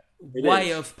 genre,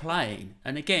 way of playing,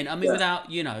 and again, without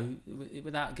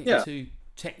getting too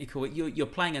technical, you're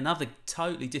playing another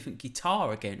totally different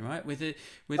guitar again, right? With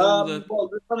all the. Well,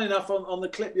 funny enough, on the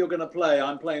clip you're going to play,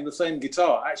 I'm playing the same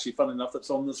guitar. Actually, funny enough, that's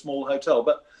on the Small Hotel.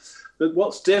 But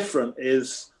what's different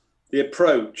is the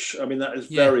approach. That is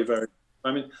very, very.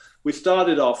 We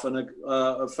started off, and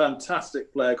a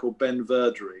fantastic player called Ben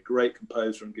Verdery, great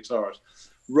composer and guitarist,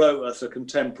 wrote us a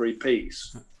contemporary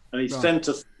piece, and he sent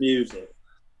us music.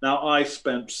 Now, I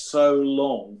spent so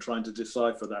long trying to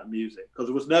decipher that music because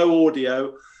there was no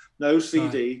audio, no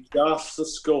CD, just the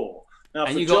score. Now,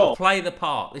 and you got to play the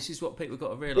part. This is what people got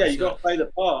to realise. Yeah, you got to play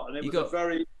the part, and it was a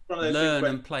very learn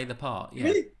and play the part.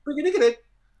 Yeah.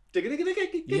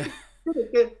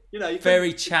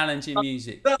 Very challenging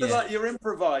music. Sounds like you're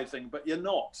improvising, but you're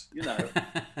not.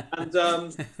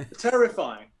 And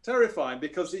terrifying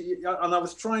because and I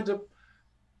was trying to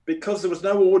because there was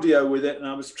no audio with it, and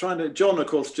I was trying to. John, of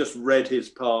course, just read his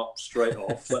part straight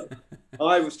off, but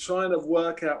I was trying to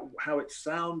work out how it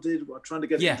sounded. Trying to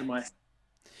get it into my head.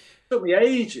 It took me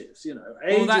ages, you know.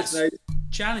 Ages. Well, that's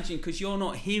challenging because you're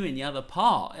not hearing the other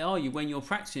part, are you? When you're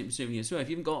practicing, presumably as well. If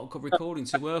you haven't got a recording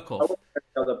to work off. I went to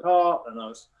the other part, and I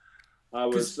was.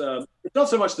 It's not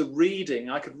so much the reading.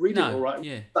 I could read it all right.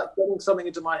 Yeah. Like getting something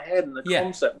into my head and the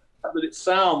concept that it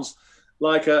sounds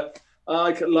like a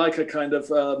kind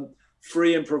of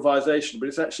free improvisation, but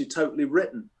it's actually totally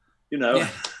written, you know. Yeah.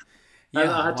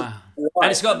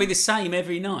 And it's got to be the same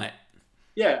every night.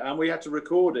 Yeah, and we had to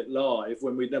record it live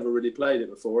when we'd never really played it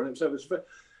before, and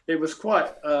it was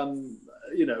quite,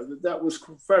 you know, that was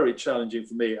very challenging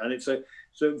for me, and it's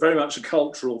very much a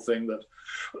cultural thing that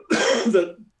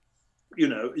that, you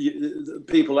know,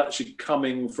 people actually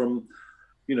coming from,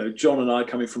 you know, John and I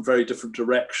coming from very different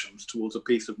directions towards a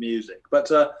piece of music,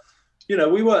 but you know,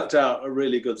 we worked out a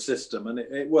really good system, and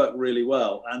it worked really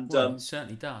well. And it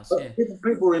certainly does. Yeah.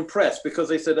 People were impressed because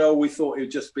they said, "Oh, we thought it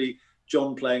would just be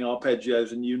John playing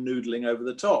arpeggios and you noodling over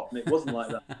the top," and it wasn't like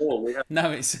that at all. We had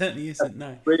no, it certainly isn't.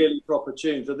 No, really proper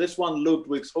tunes. So this one,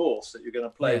 Ludwig's Horse, that you're going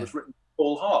to play, was written by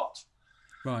Paul Hart,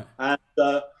 right? And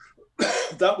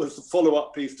that was the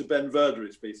follow-up piece to Ben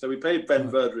Verdery's piece. So we played Ben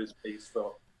Verdery's piece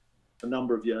for a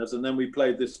number of years, and then we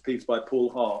played this piece by Paul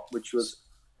Hart, which was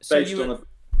based on a.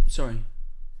 Sorry.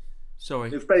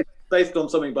 It's based on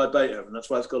something by Beethoven. That's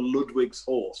why it's called Ludwig's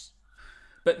Horse.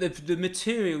 But the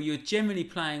material you were generally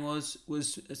playing was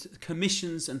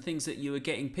commissions and things that you were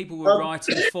getting. People were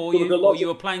writing for you, or you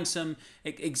were playing some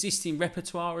existing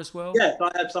repertoire as well. Yes,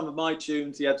 I had some of my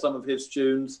tunes. He had some of his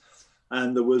tunes,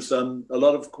 and there was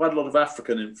quite a lot of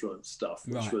African influence stuff,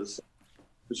 which was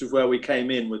where we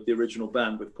came in with the original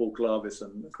band with Paul Clavis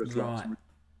and Chris Lawson.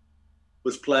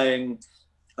 Was playing.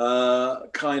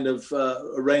 Kind of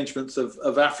arrangements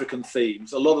of African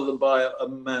themes, a lot of them by a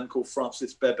man called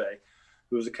Francis Bebe,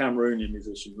 who was a Cameroonian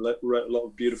musician, wrote a lot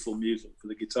of beautiful music for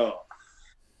the guitar.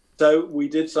 So we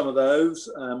did some of those.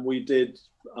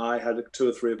 I had 2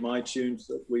 or 3 of my tunes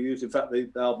that we used. In fact, the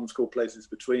album's called Places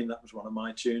Between. That was one of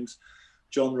my tunes.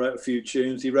 John wrote a few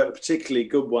tunes. He wrote a particularly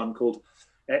good one called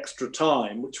Extra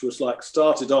Time, which was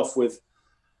started off with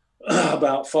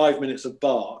about 5 minutes of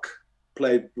Bach,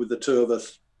 played with the 2 of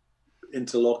us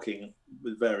interlocking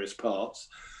with various parts.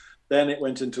 Then it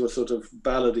went into a sort of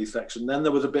ballady section. Then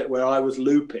there was a bit where I was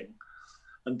looping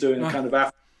and doing a kind of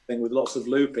African thing with lots of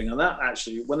looping. And that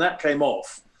actually, when that came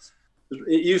off,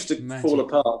 it used to fall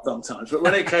apart sometimes. But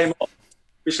when it came off,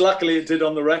 which luckily it did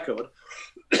on the record,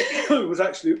 it was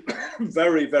actually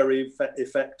very, very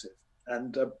effective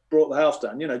and brought the house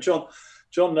down. You know, John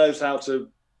knows how to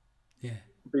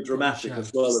be dramatic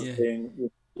as well as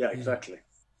being. Yeah, exactly.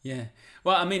 Yeah.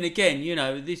 Well, I mean, again, you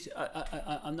know, this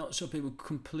I'm not sure people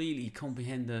completely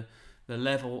comprehend the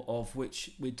level of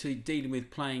which we're dealing with,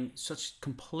 playing such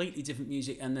completely different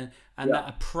music and that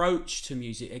approach to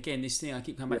music. Again, this thing I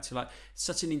keep coming back to,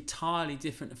 such an entirely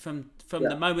different from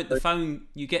the moment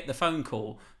you get the phone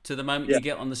call to the moment you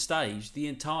get on the stage. The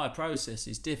entire process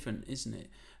is different, isn't it?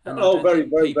 And very,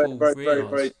 very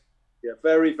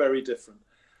different.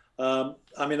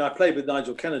 I mean, I played with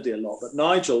Nigel Kennedy a lot, but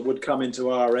Nigel would come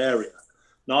into our area.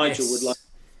 Nigel would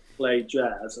play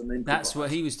jazz and improvise. That's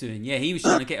what he was doing. Yeah, he was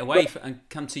trying to get away and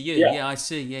come to you. Yeah, I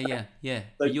see. Yeah. So,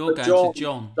 but you're going to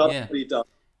John. What he does.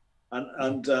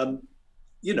 And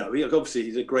you know, obviously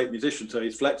he's a great musician, so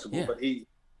he's flexible, but he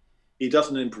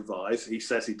doesn't improvise. He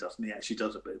says he doesn't. He actually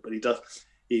does a bit, but he does.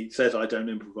 He says, I don't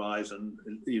improvise. And,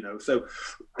 you know, so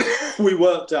we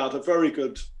worked out a very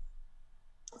good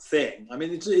thing. I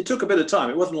mean, it took a bit of time.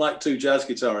 It wasn't like 2 jazz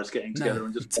guitarists getting together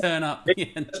and just turn up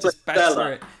and just bash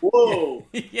through it. Whoa!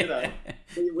 You know,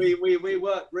 we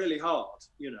worked really hard.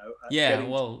 You know.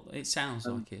 Well, it sounds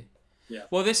like it. Yeah.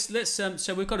 Well,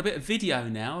 so we've got a bit of video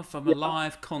now from a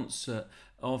live concert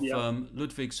of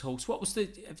Ludwig's Horse. What was can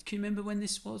you remember when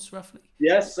this was roughly?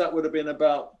 Yes, that would have been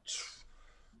about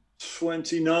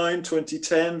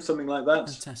 2010, something like that.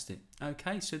 Fantastic.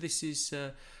 Okay, so this is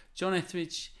John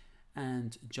Etheridge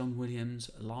and John Williams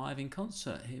live in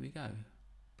concert. Here we go.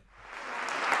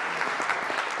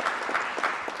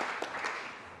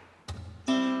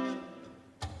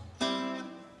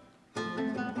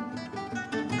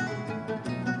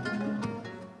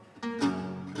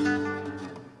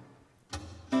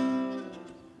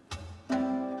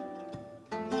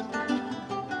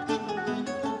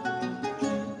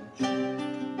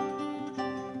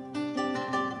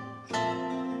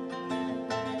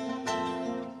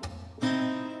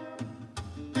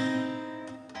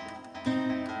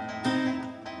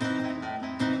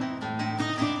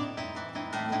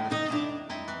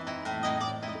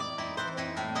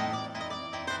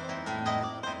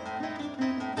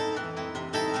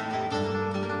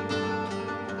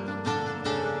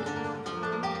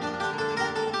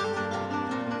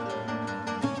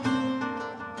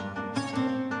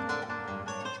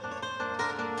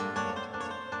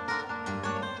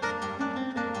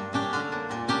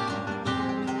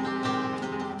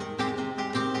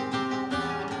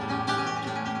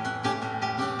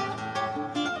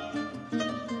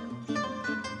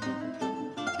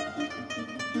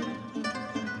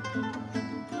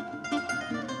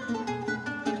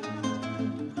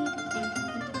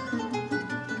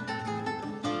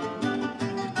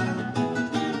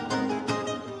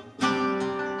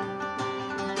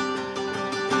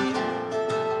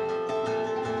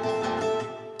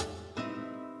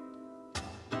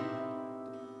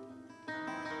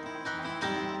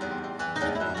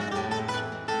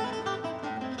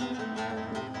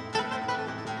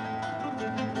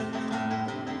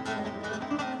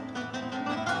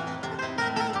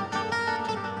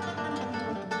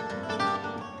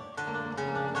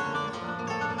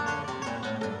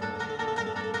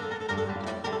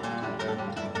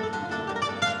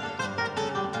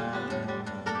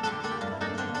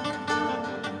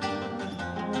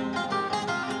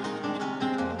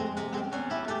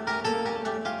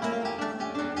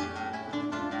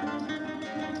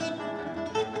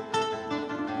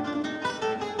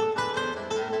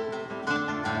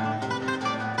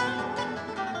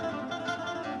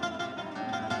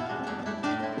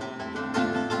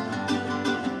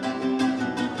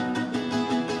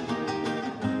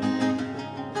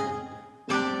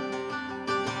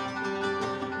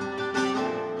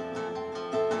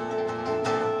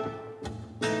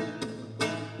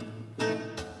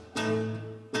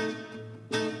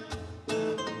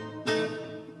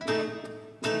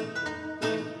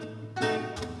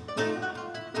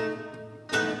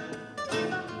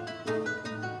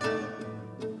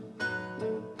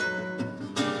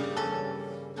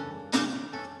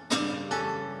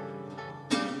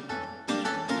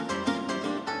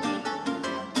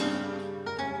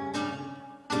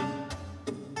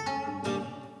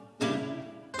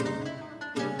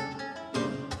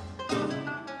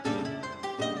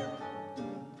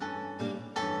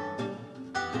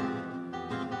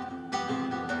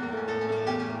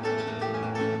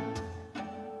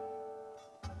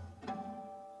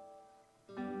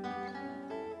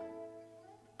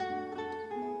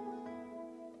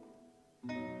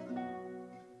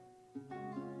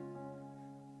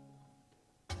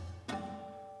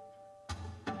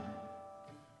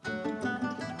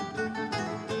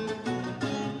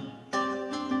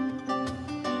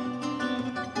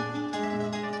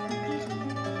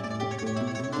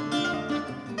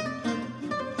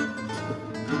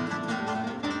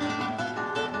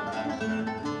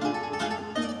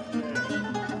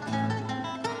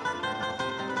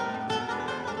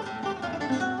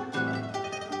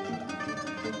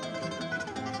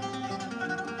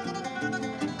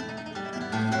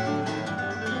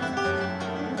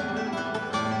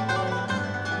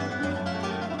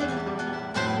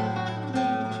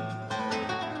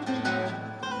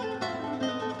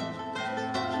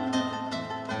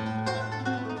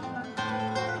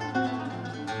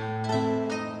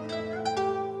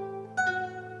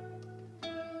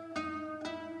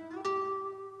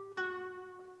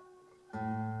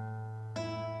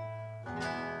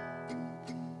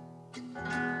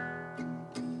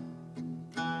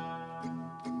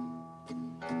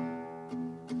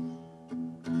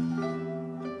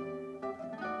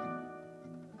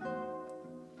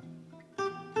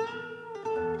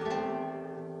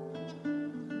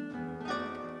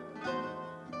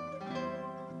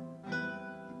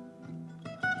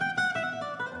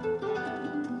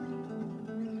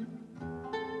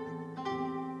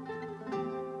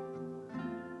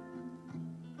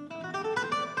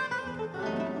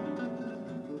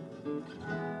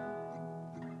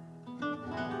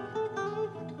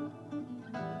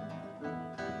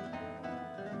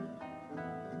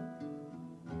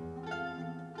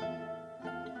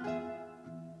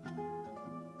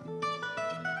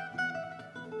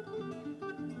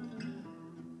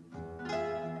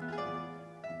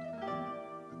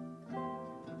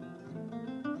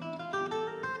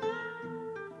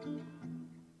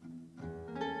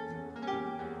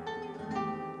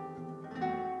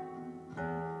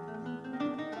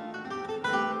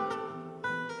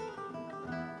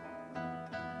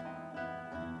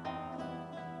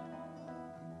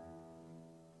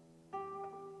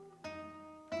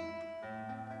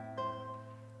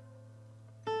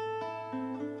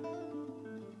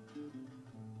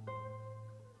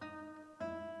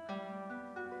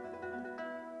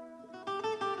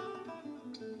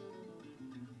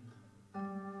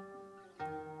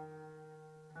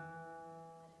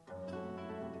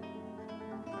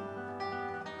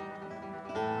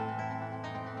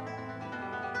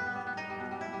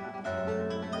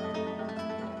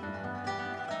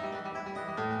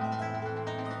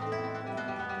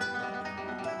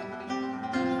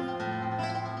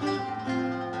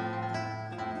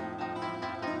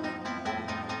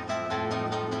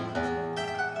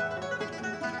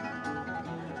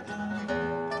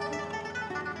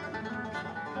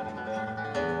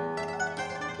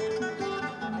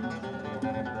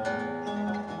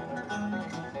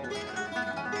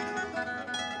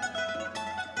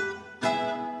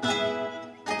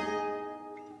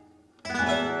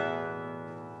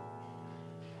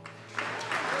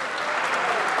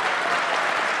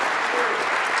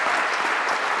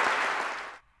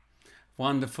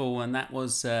 wonderful. And that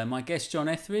was my guest John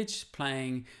Etheridge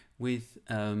playing with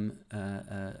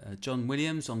John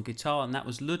Williams on guitar, and that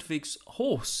was Ludwig's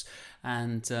Horse,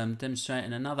 and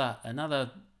demonstrating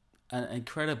another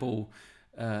incredible,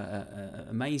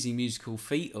 amazing musical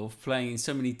feat of playing in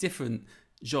so many different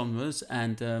genres.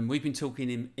 And we've been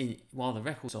talking in while the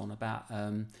record's on about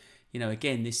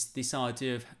again this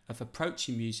idea of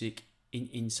approaching music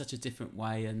in such a different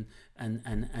way, and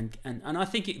I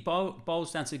think it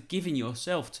boils down to giving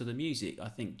yourself to the music. I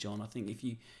think, John,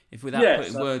 if without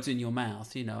putting words in your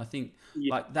mouth, I think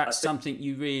like that's something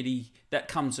you really that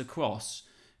comes across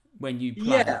when you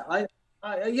play.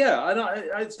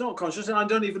 It's not conscious, and I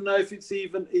don't even know if it's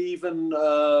even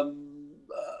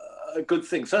a good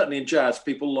thing. Certainly in jazz,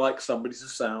 people like somebody to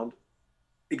sound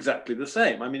exactly the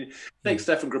same. I mean, take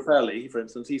Stefan Grappelli, for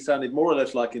instance. He sounded more or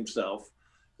less like himself,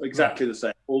 exactly the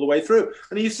same all the way through.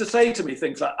 And he used to say to me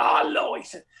things like, Lloyd,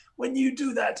 when you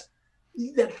do that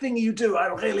thing you do, I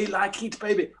really like it,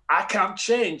 baby. I can't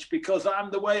change because I'm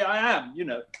the way I am,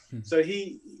 So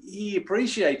he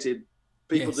appreciated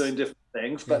people doing different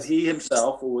things, but he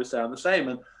himself always sound the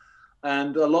same.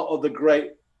 And a lot of the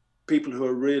great people who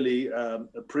are really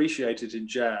appreciated in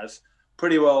jazz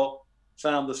pretty well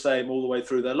sound the same all the way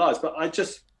through their lives. But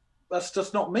that's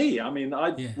just not me. I mean,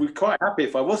 we're quite happy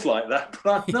if I was like that,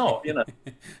 but I'm not,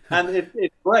 And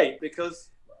it's great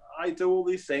because I do all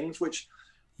these things,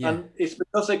 and it's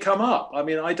because they come up. I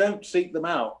mean, I don't seek them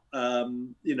out.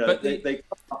 But they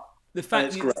come up.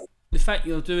 The fact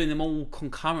you're doing them all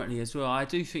concurrently as well, I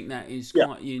do think that is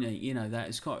quite unique. That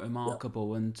is quite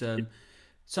remarkable. And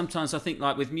sometimes I think,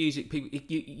 like with music, people,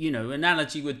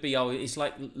 analogy would be, it's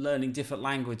like learning different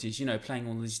languages, playing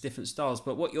all these different styles.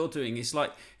 But what you're doing is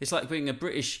it's like being a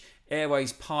British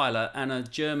Airways pilot and a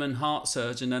German heart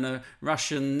surgeon and a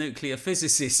Russian nuclear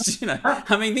physicist.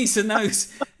 I mean,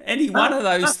 any one of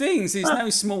those things is no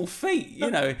small feat.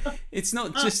 It's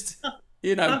not just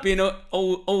being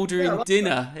ordering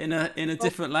dinner in a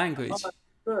different language.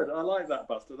 Good. I like that,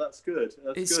 Buster. That's good.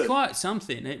 It's quite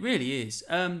something. It really is.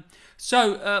 The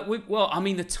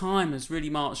time has really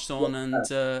marched on, and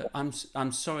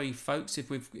I'm sorry, folks, if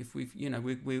we've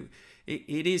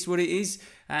it is what it is,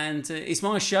 and it's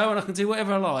my show, and I can do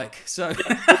whatever I like. So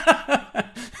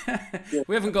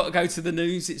we haven't got to go to the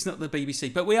news. It's not the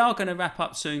BBC, but we are going to wrap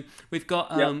up soon. We've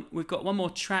got one more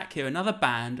track here, another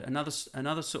band, another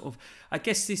sort of. I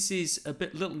guess this is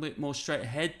little bit more straight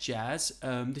ahead jazz.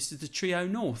 This is the Trio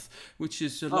North, which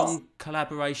is a long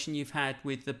collaboration you've had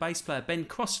with the bass player Ben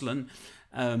Crossland.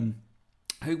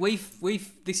 Who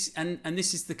this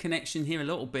is the connection here a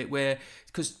little bit, where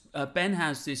because Ben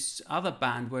has this other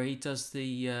band where he does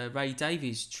the Ray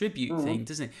Davies tribute thing,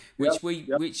 doesn't he?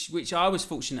 Which I was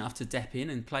fortunate enough to dep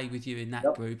in and play with you in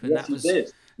that group, and that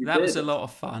was a lot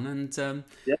of fun.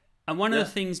 And one of the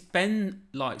things Ben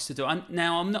likes to do,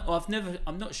 I'm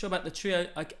not sure about the trio.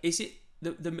 Is it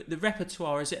the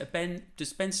repertoire? Is it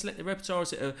does Ben select the repertoire? Or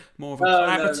is it more of a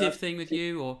collaborative thing with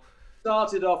you, or?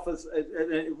 Started off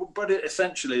but it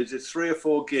essentially is 3 or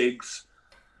 4 gigs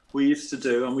we used to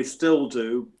do, and we still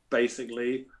do,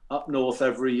 basically up north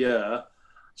every year.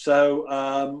 So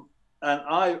and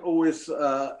I always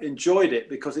enjoyed it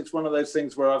because it's one of those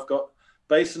things where I've got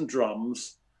bass and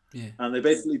drums, and they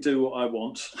basically do what I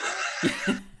want.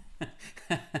 Do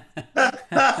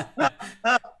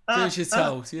as you're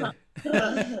told. You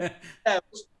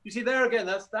see, there again,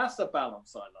 that's the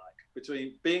balance I like,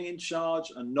 between being in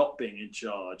charge and not being in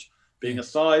charge, being a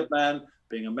sideman,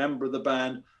 being a member of the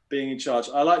band, being in charge.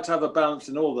 I like to have a balance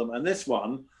in all of them. And this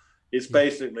one is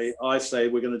basically, I say,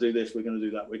 we're going to do this, we're going to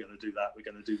do that, we're going to do that, we're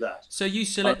going to do that. So you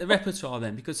select the repertoire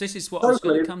then, because this is what I was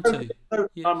going to come to.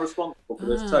 I'm responsible for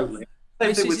this, totally.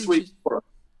 Same thing with Sweet Chorus.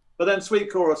 But then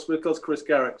Sweet Chorus, because Chris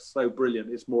Garrick's so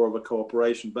brilliant, it's more of a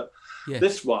cooperation. But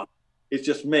this one is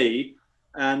just me.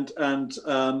 And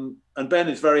Ben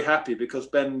is very happy because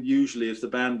Ben usually is the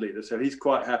band leader, so he's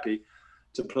quite happy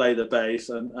to play the bass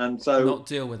and so not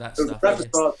deal with that stuff. The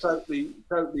repertoire totally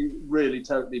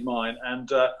mine,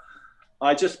 and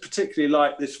I just particularly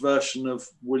like this version of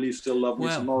 "Will You Still Love Me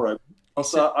Tomorrow?"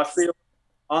 Also, I feel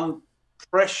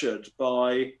unpressured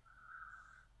by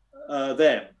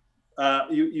them.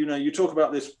 You talk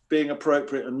about this being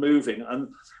appropriate and moving,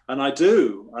 and I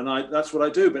do, and that's what I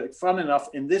do. But fun enough,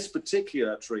 in this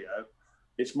particular trio,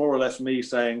 it's more or less me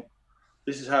saying,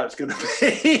 "This is how it's going to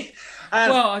be."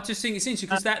 I just think it's interesting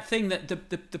because that thing that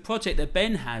the project that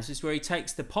Ben has is where he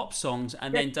takes the pop songs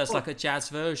and then does like a jazz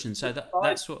version. So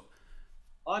that's what.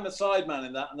 I'm a sideman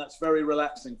in that, and that's very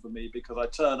relaxing for me because I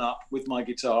turn up with my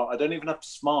guitar. I don't even have to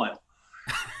smile.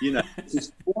 I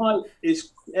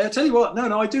tell you what,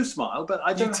 no, I do smile, but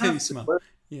I don't have to. Smile.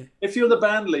 if you're the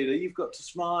band leader, you've got to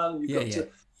smile. And you've got to.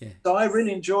 Yeah. So I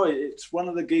really enjoy it. It's one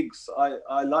of the gigs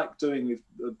I like doing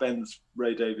with Ben's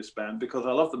Ray Davies band because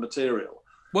I love the material.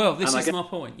 Well, this is my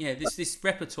point. Yeah, this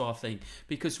repertoire thing,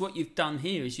 because what you've done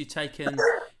here is you've taken,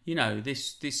 you know,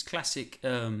 this classic,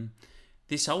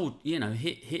 this old, you know,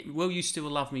 hit. Will You Still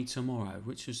Love Me Tomorrow,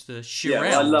 which was the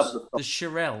Shirelles, I love the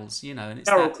Shirelles, you know, and it's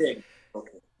Carole King.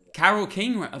 Carole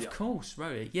King, of course,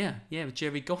 wrote it. Yeah, with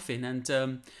Jerry Goffin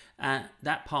and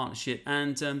that partnership.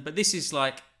 And but this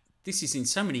is in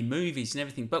so many movies and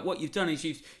everything. But what you've done is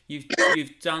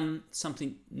you've done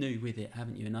something new with it,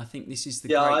 haven't you? And I think this is the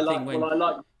great thing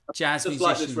when jazz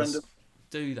musicians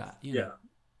do that. You know?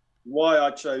 Why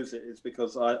I chose it is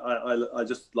because I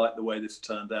just like the way this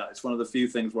turned out. It's one of the few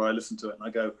things where I listen to it and I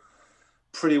go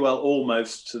pretty well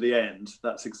almost to the end.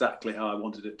 That's exactly how I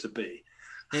wanted it to be.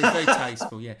 It's very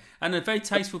tasteful, yeah. And a very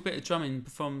tasteful bit of drumming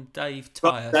from Dave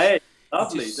Tyre.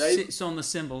 Lovely. Dave sits on the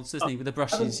cymbals, doesn't he, with the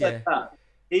brushes, that.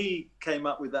 He came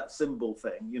up with that cymbal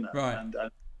thing, you know, and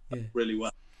really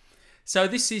well. So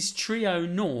this is Trio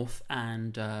North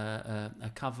and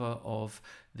a cover of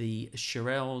the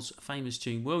Shirelles' famous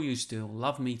tune Will You Still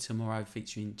Love Me Tomorrow,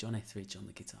 featuring John Etheridge on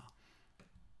the guitar.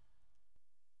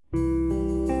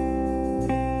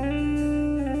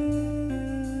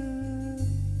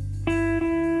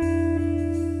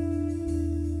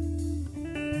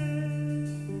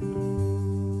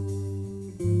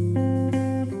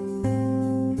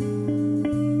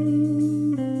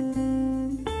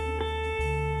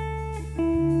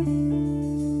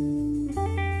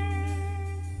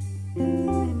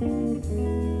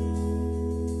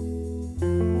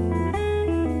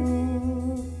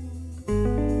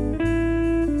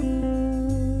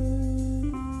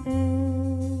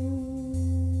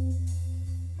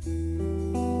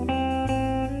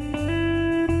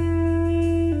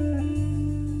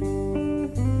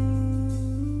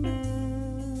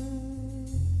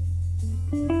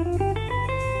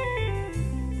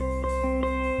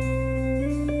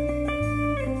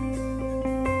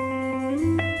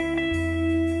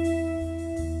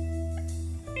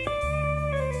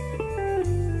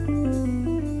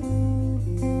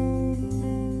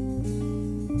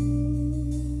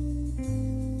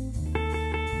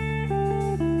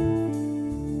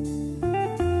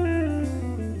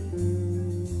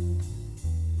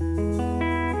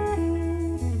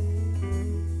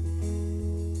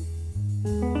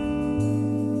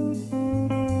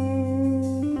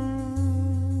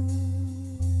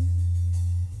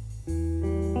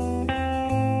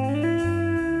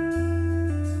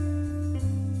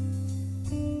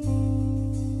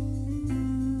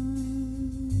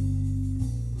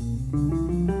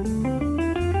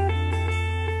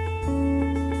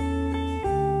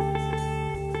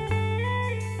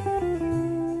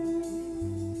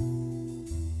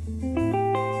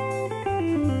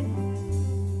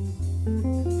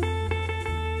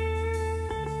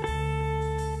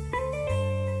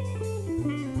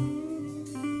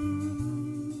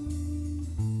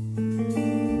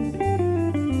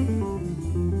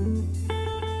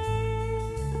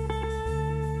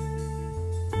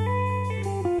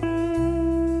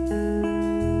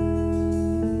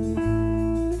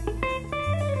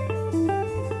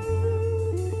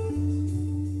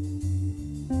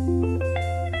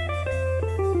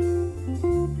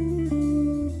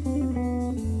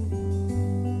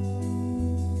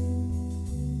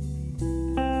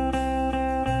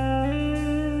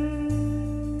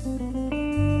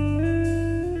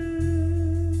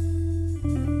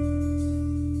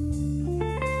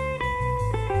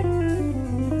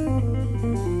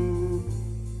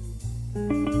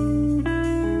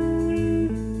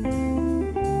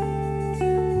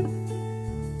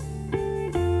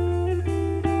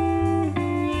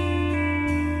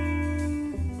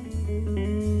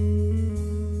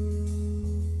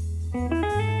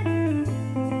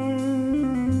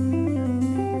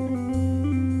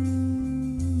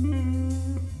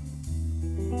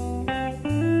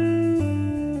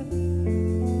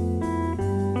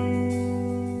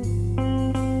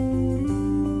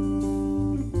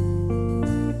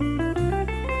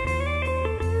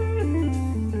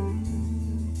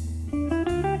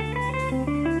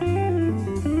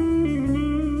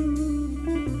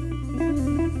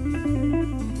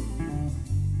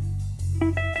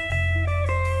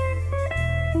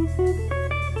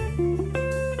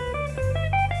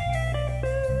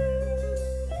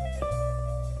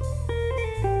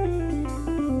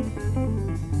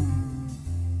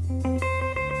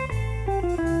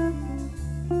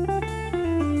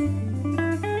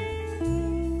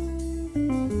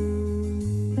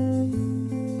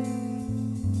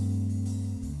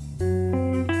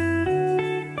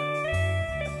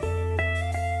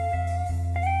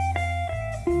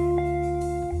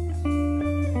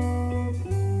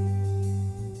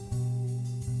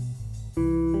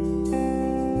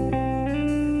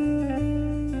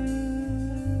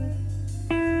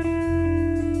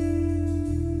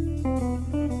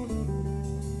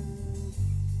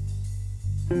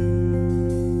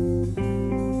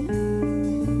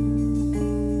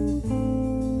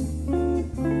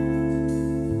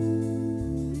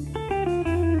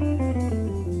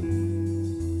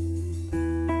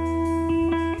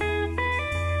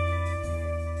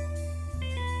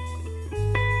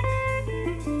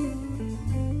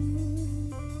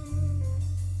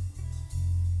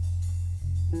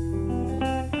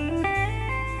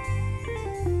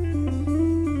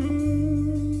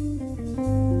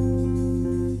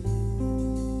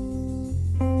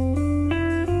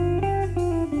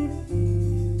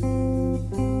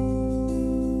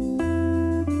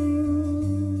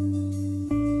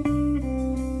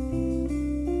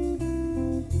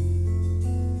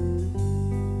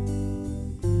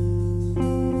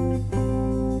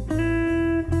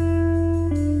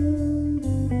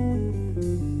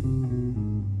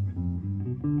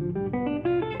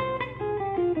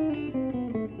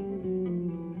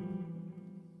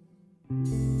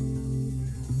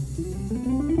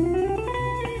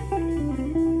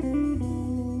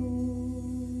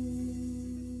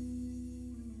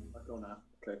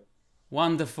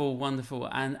 Wonderful, wonderful,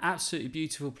 and absolutely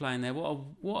beautiful playing there.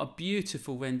 What a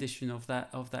beautiful rendition of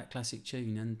that classic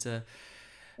tune.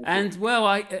 And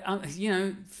well,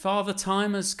 Father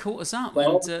Time has caught us up,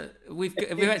 Well, and we've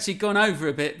actually gone over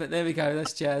a bit, but there we go.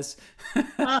 That's jazz.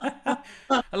 I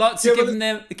like to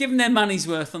give them their money's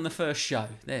worth on the first show.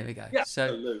 There we go. Yeah, so,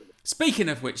 absolutely. Speaking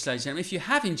of which, ladies and gentlemen, if you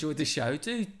have enjoyed the show,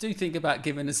 do think about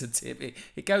giving us a tip.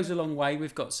 It goes a long way.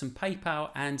 We've got some PayPal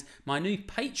and my new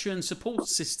Patreon support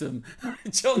system.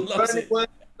 John loves it. For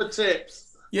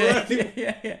tips. Yeah.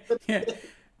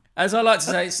 As I like to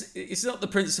say, it's not the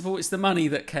principle, it's the money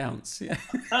that counts. Yeah.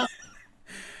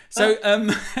 So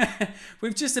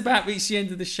we've just about reached the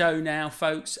end of the show now,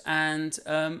 folks, and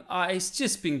it's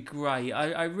just been great.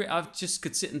 I've just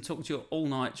could sit and talk to you all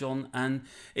night, John, and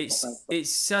it's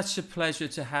such a pleasure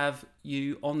to have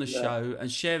you on the show and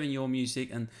sharing your music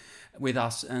and with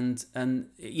us, and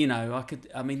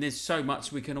there's so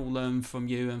much we can all learn from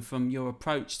you and from your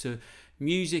approach to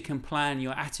music and playing,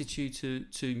 your attitude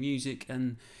to music,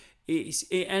 and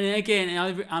again,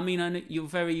 I know you're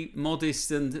very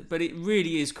modest, but it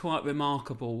really is quite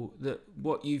remarkable that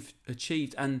what you've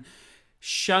achieved and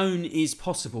shown is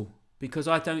possible, because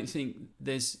I don't think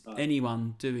there's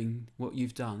anyone doing what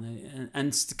you've done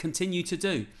and continue to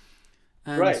do.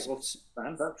 Great, well,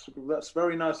 man, that's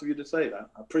very nice of you to say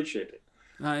that. I appreciate it.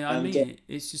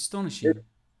 It's astonishing.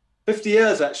 50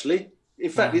 years, actually. In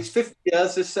fact, it's 50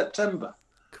 years this September.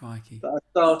 Crikey. That I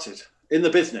started in the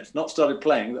business, not started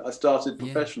playing, that I started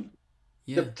professionally.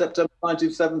 September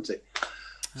 1970.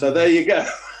 So there you go.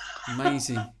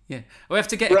 Amazing. Yeah. We have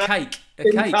to get a cake.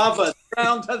 Covered.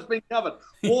 Ground has been covered.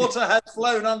 Water has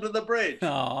flown under the bridge.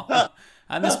 Oh,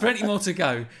 and there's plenty more to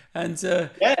go. And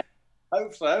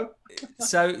hope so.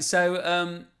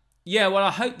 Well,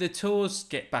 I hope the tours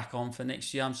get back on for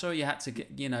next year. I'm sorry you had to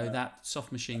get, that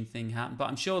soft machine thing happen, but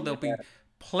I'm sure there'll be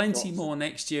plenty more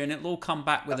next year, and it'll all come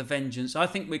back with a vengeance. I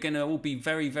think we're going to all be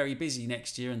very, very busy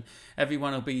next year, and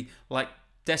everyone will be like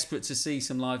desperate to see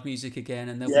some live music again,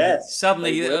 and it'll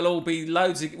all be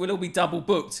we'll all be double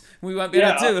booked. We won't be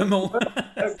able to do them all.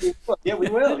 Yeah, we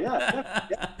will.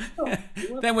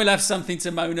 Then we'll have something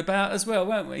to moan about as well,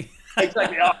 won't we?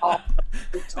 Exactly. I'm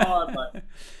tired, mate.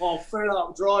 I'm fed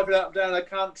up driving up down the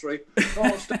country.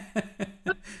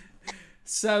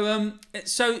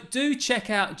 So do check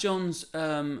out John's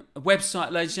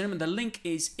website, ladies and gentlemen. The link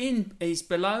is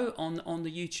below on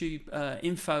the YouTube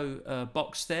info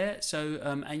box there. So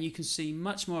and you can see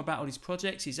much more about all his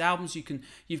projects, his albums.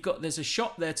 There's a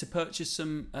shop there to purchase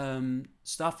some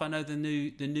stuff. I know the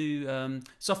new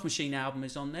Soft Machine album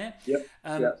is on there. Yep.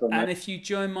 And if you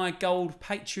join my gold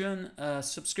Patreon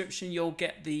subscription, you'll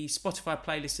get the Spotify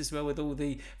playlist as well with all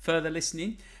the further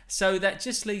listening. So that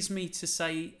just leaves me to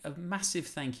say a massive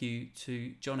thank you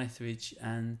to John Etheridge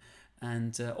and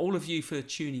all of you for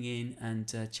tuning in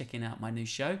and checking out my new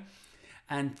show.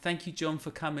 And thank you, John, for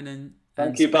coming and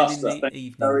thank you, Buster. Thank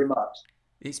you very much.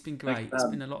 It's been great. It's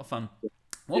been a lot of fun.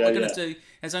 What we're going to do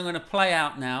is I'm going to play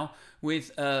out now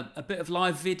with a bit of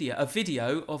a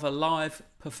video of a live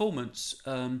performance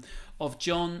of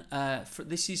John.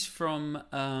 This is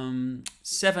from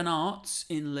Seven Arts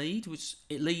in Leeds,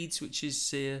 which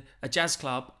is a jazz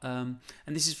club, and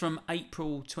this is from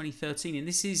April 2013. And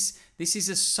this is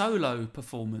a solo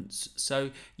performance, so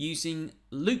using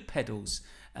loop pedals,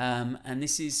 and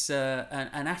this is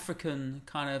an African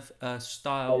kind of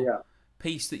style.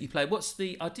 Piece that you play.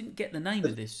 I didn't get the name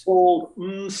of this. It's called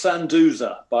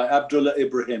Sanduza by Abdullah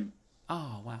Ibrahim.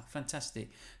 Oh, wow,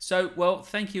 fantastic. So, well,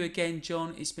 thank you again,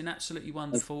 John. It's been absolutely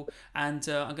wonderful, and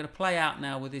I'm going to play out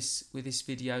now with this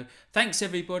video. Thanks,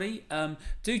 everybody.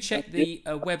 Do check the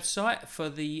website for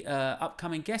the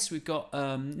upcoming guests. We've got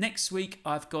next week.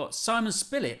 I've got Simon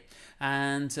Spillett,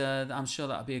 and I'm sure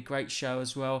that'll be a great show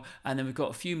as well. And then we've got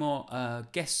a few more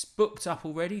guests booked up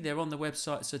already. They're on the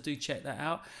website, so do check that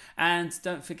out. And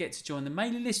don't forget to join the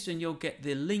mailing list, and you'll get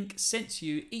the link sent to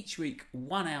you each week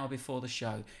 1 hour before the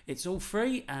show. It's all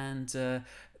free, and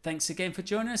thanks again for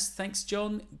joining us. Thanks,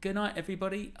 John. Good night,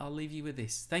 everybody. I'll leave you with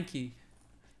this. Thank you.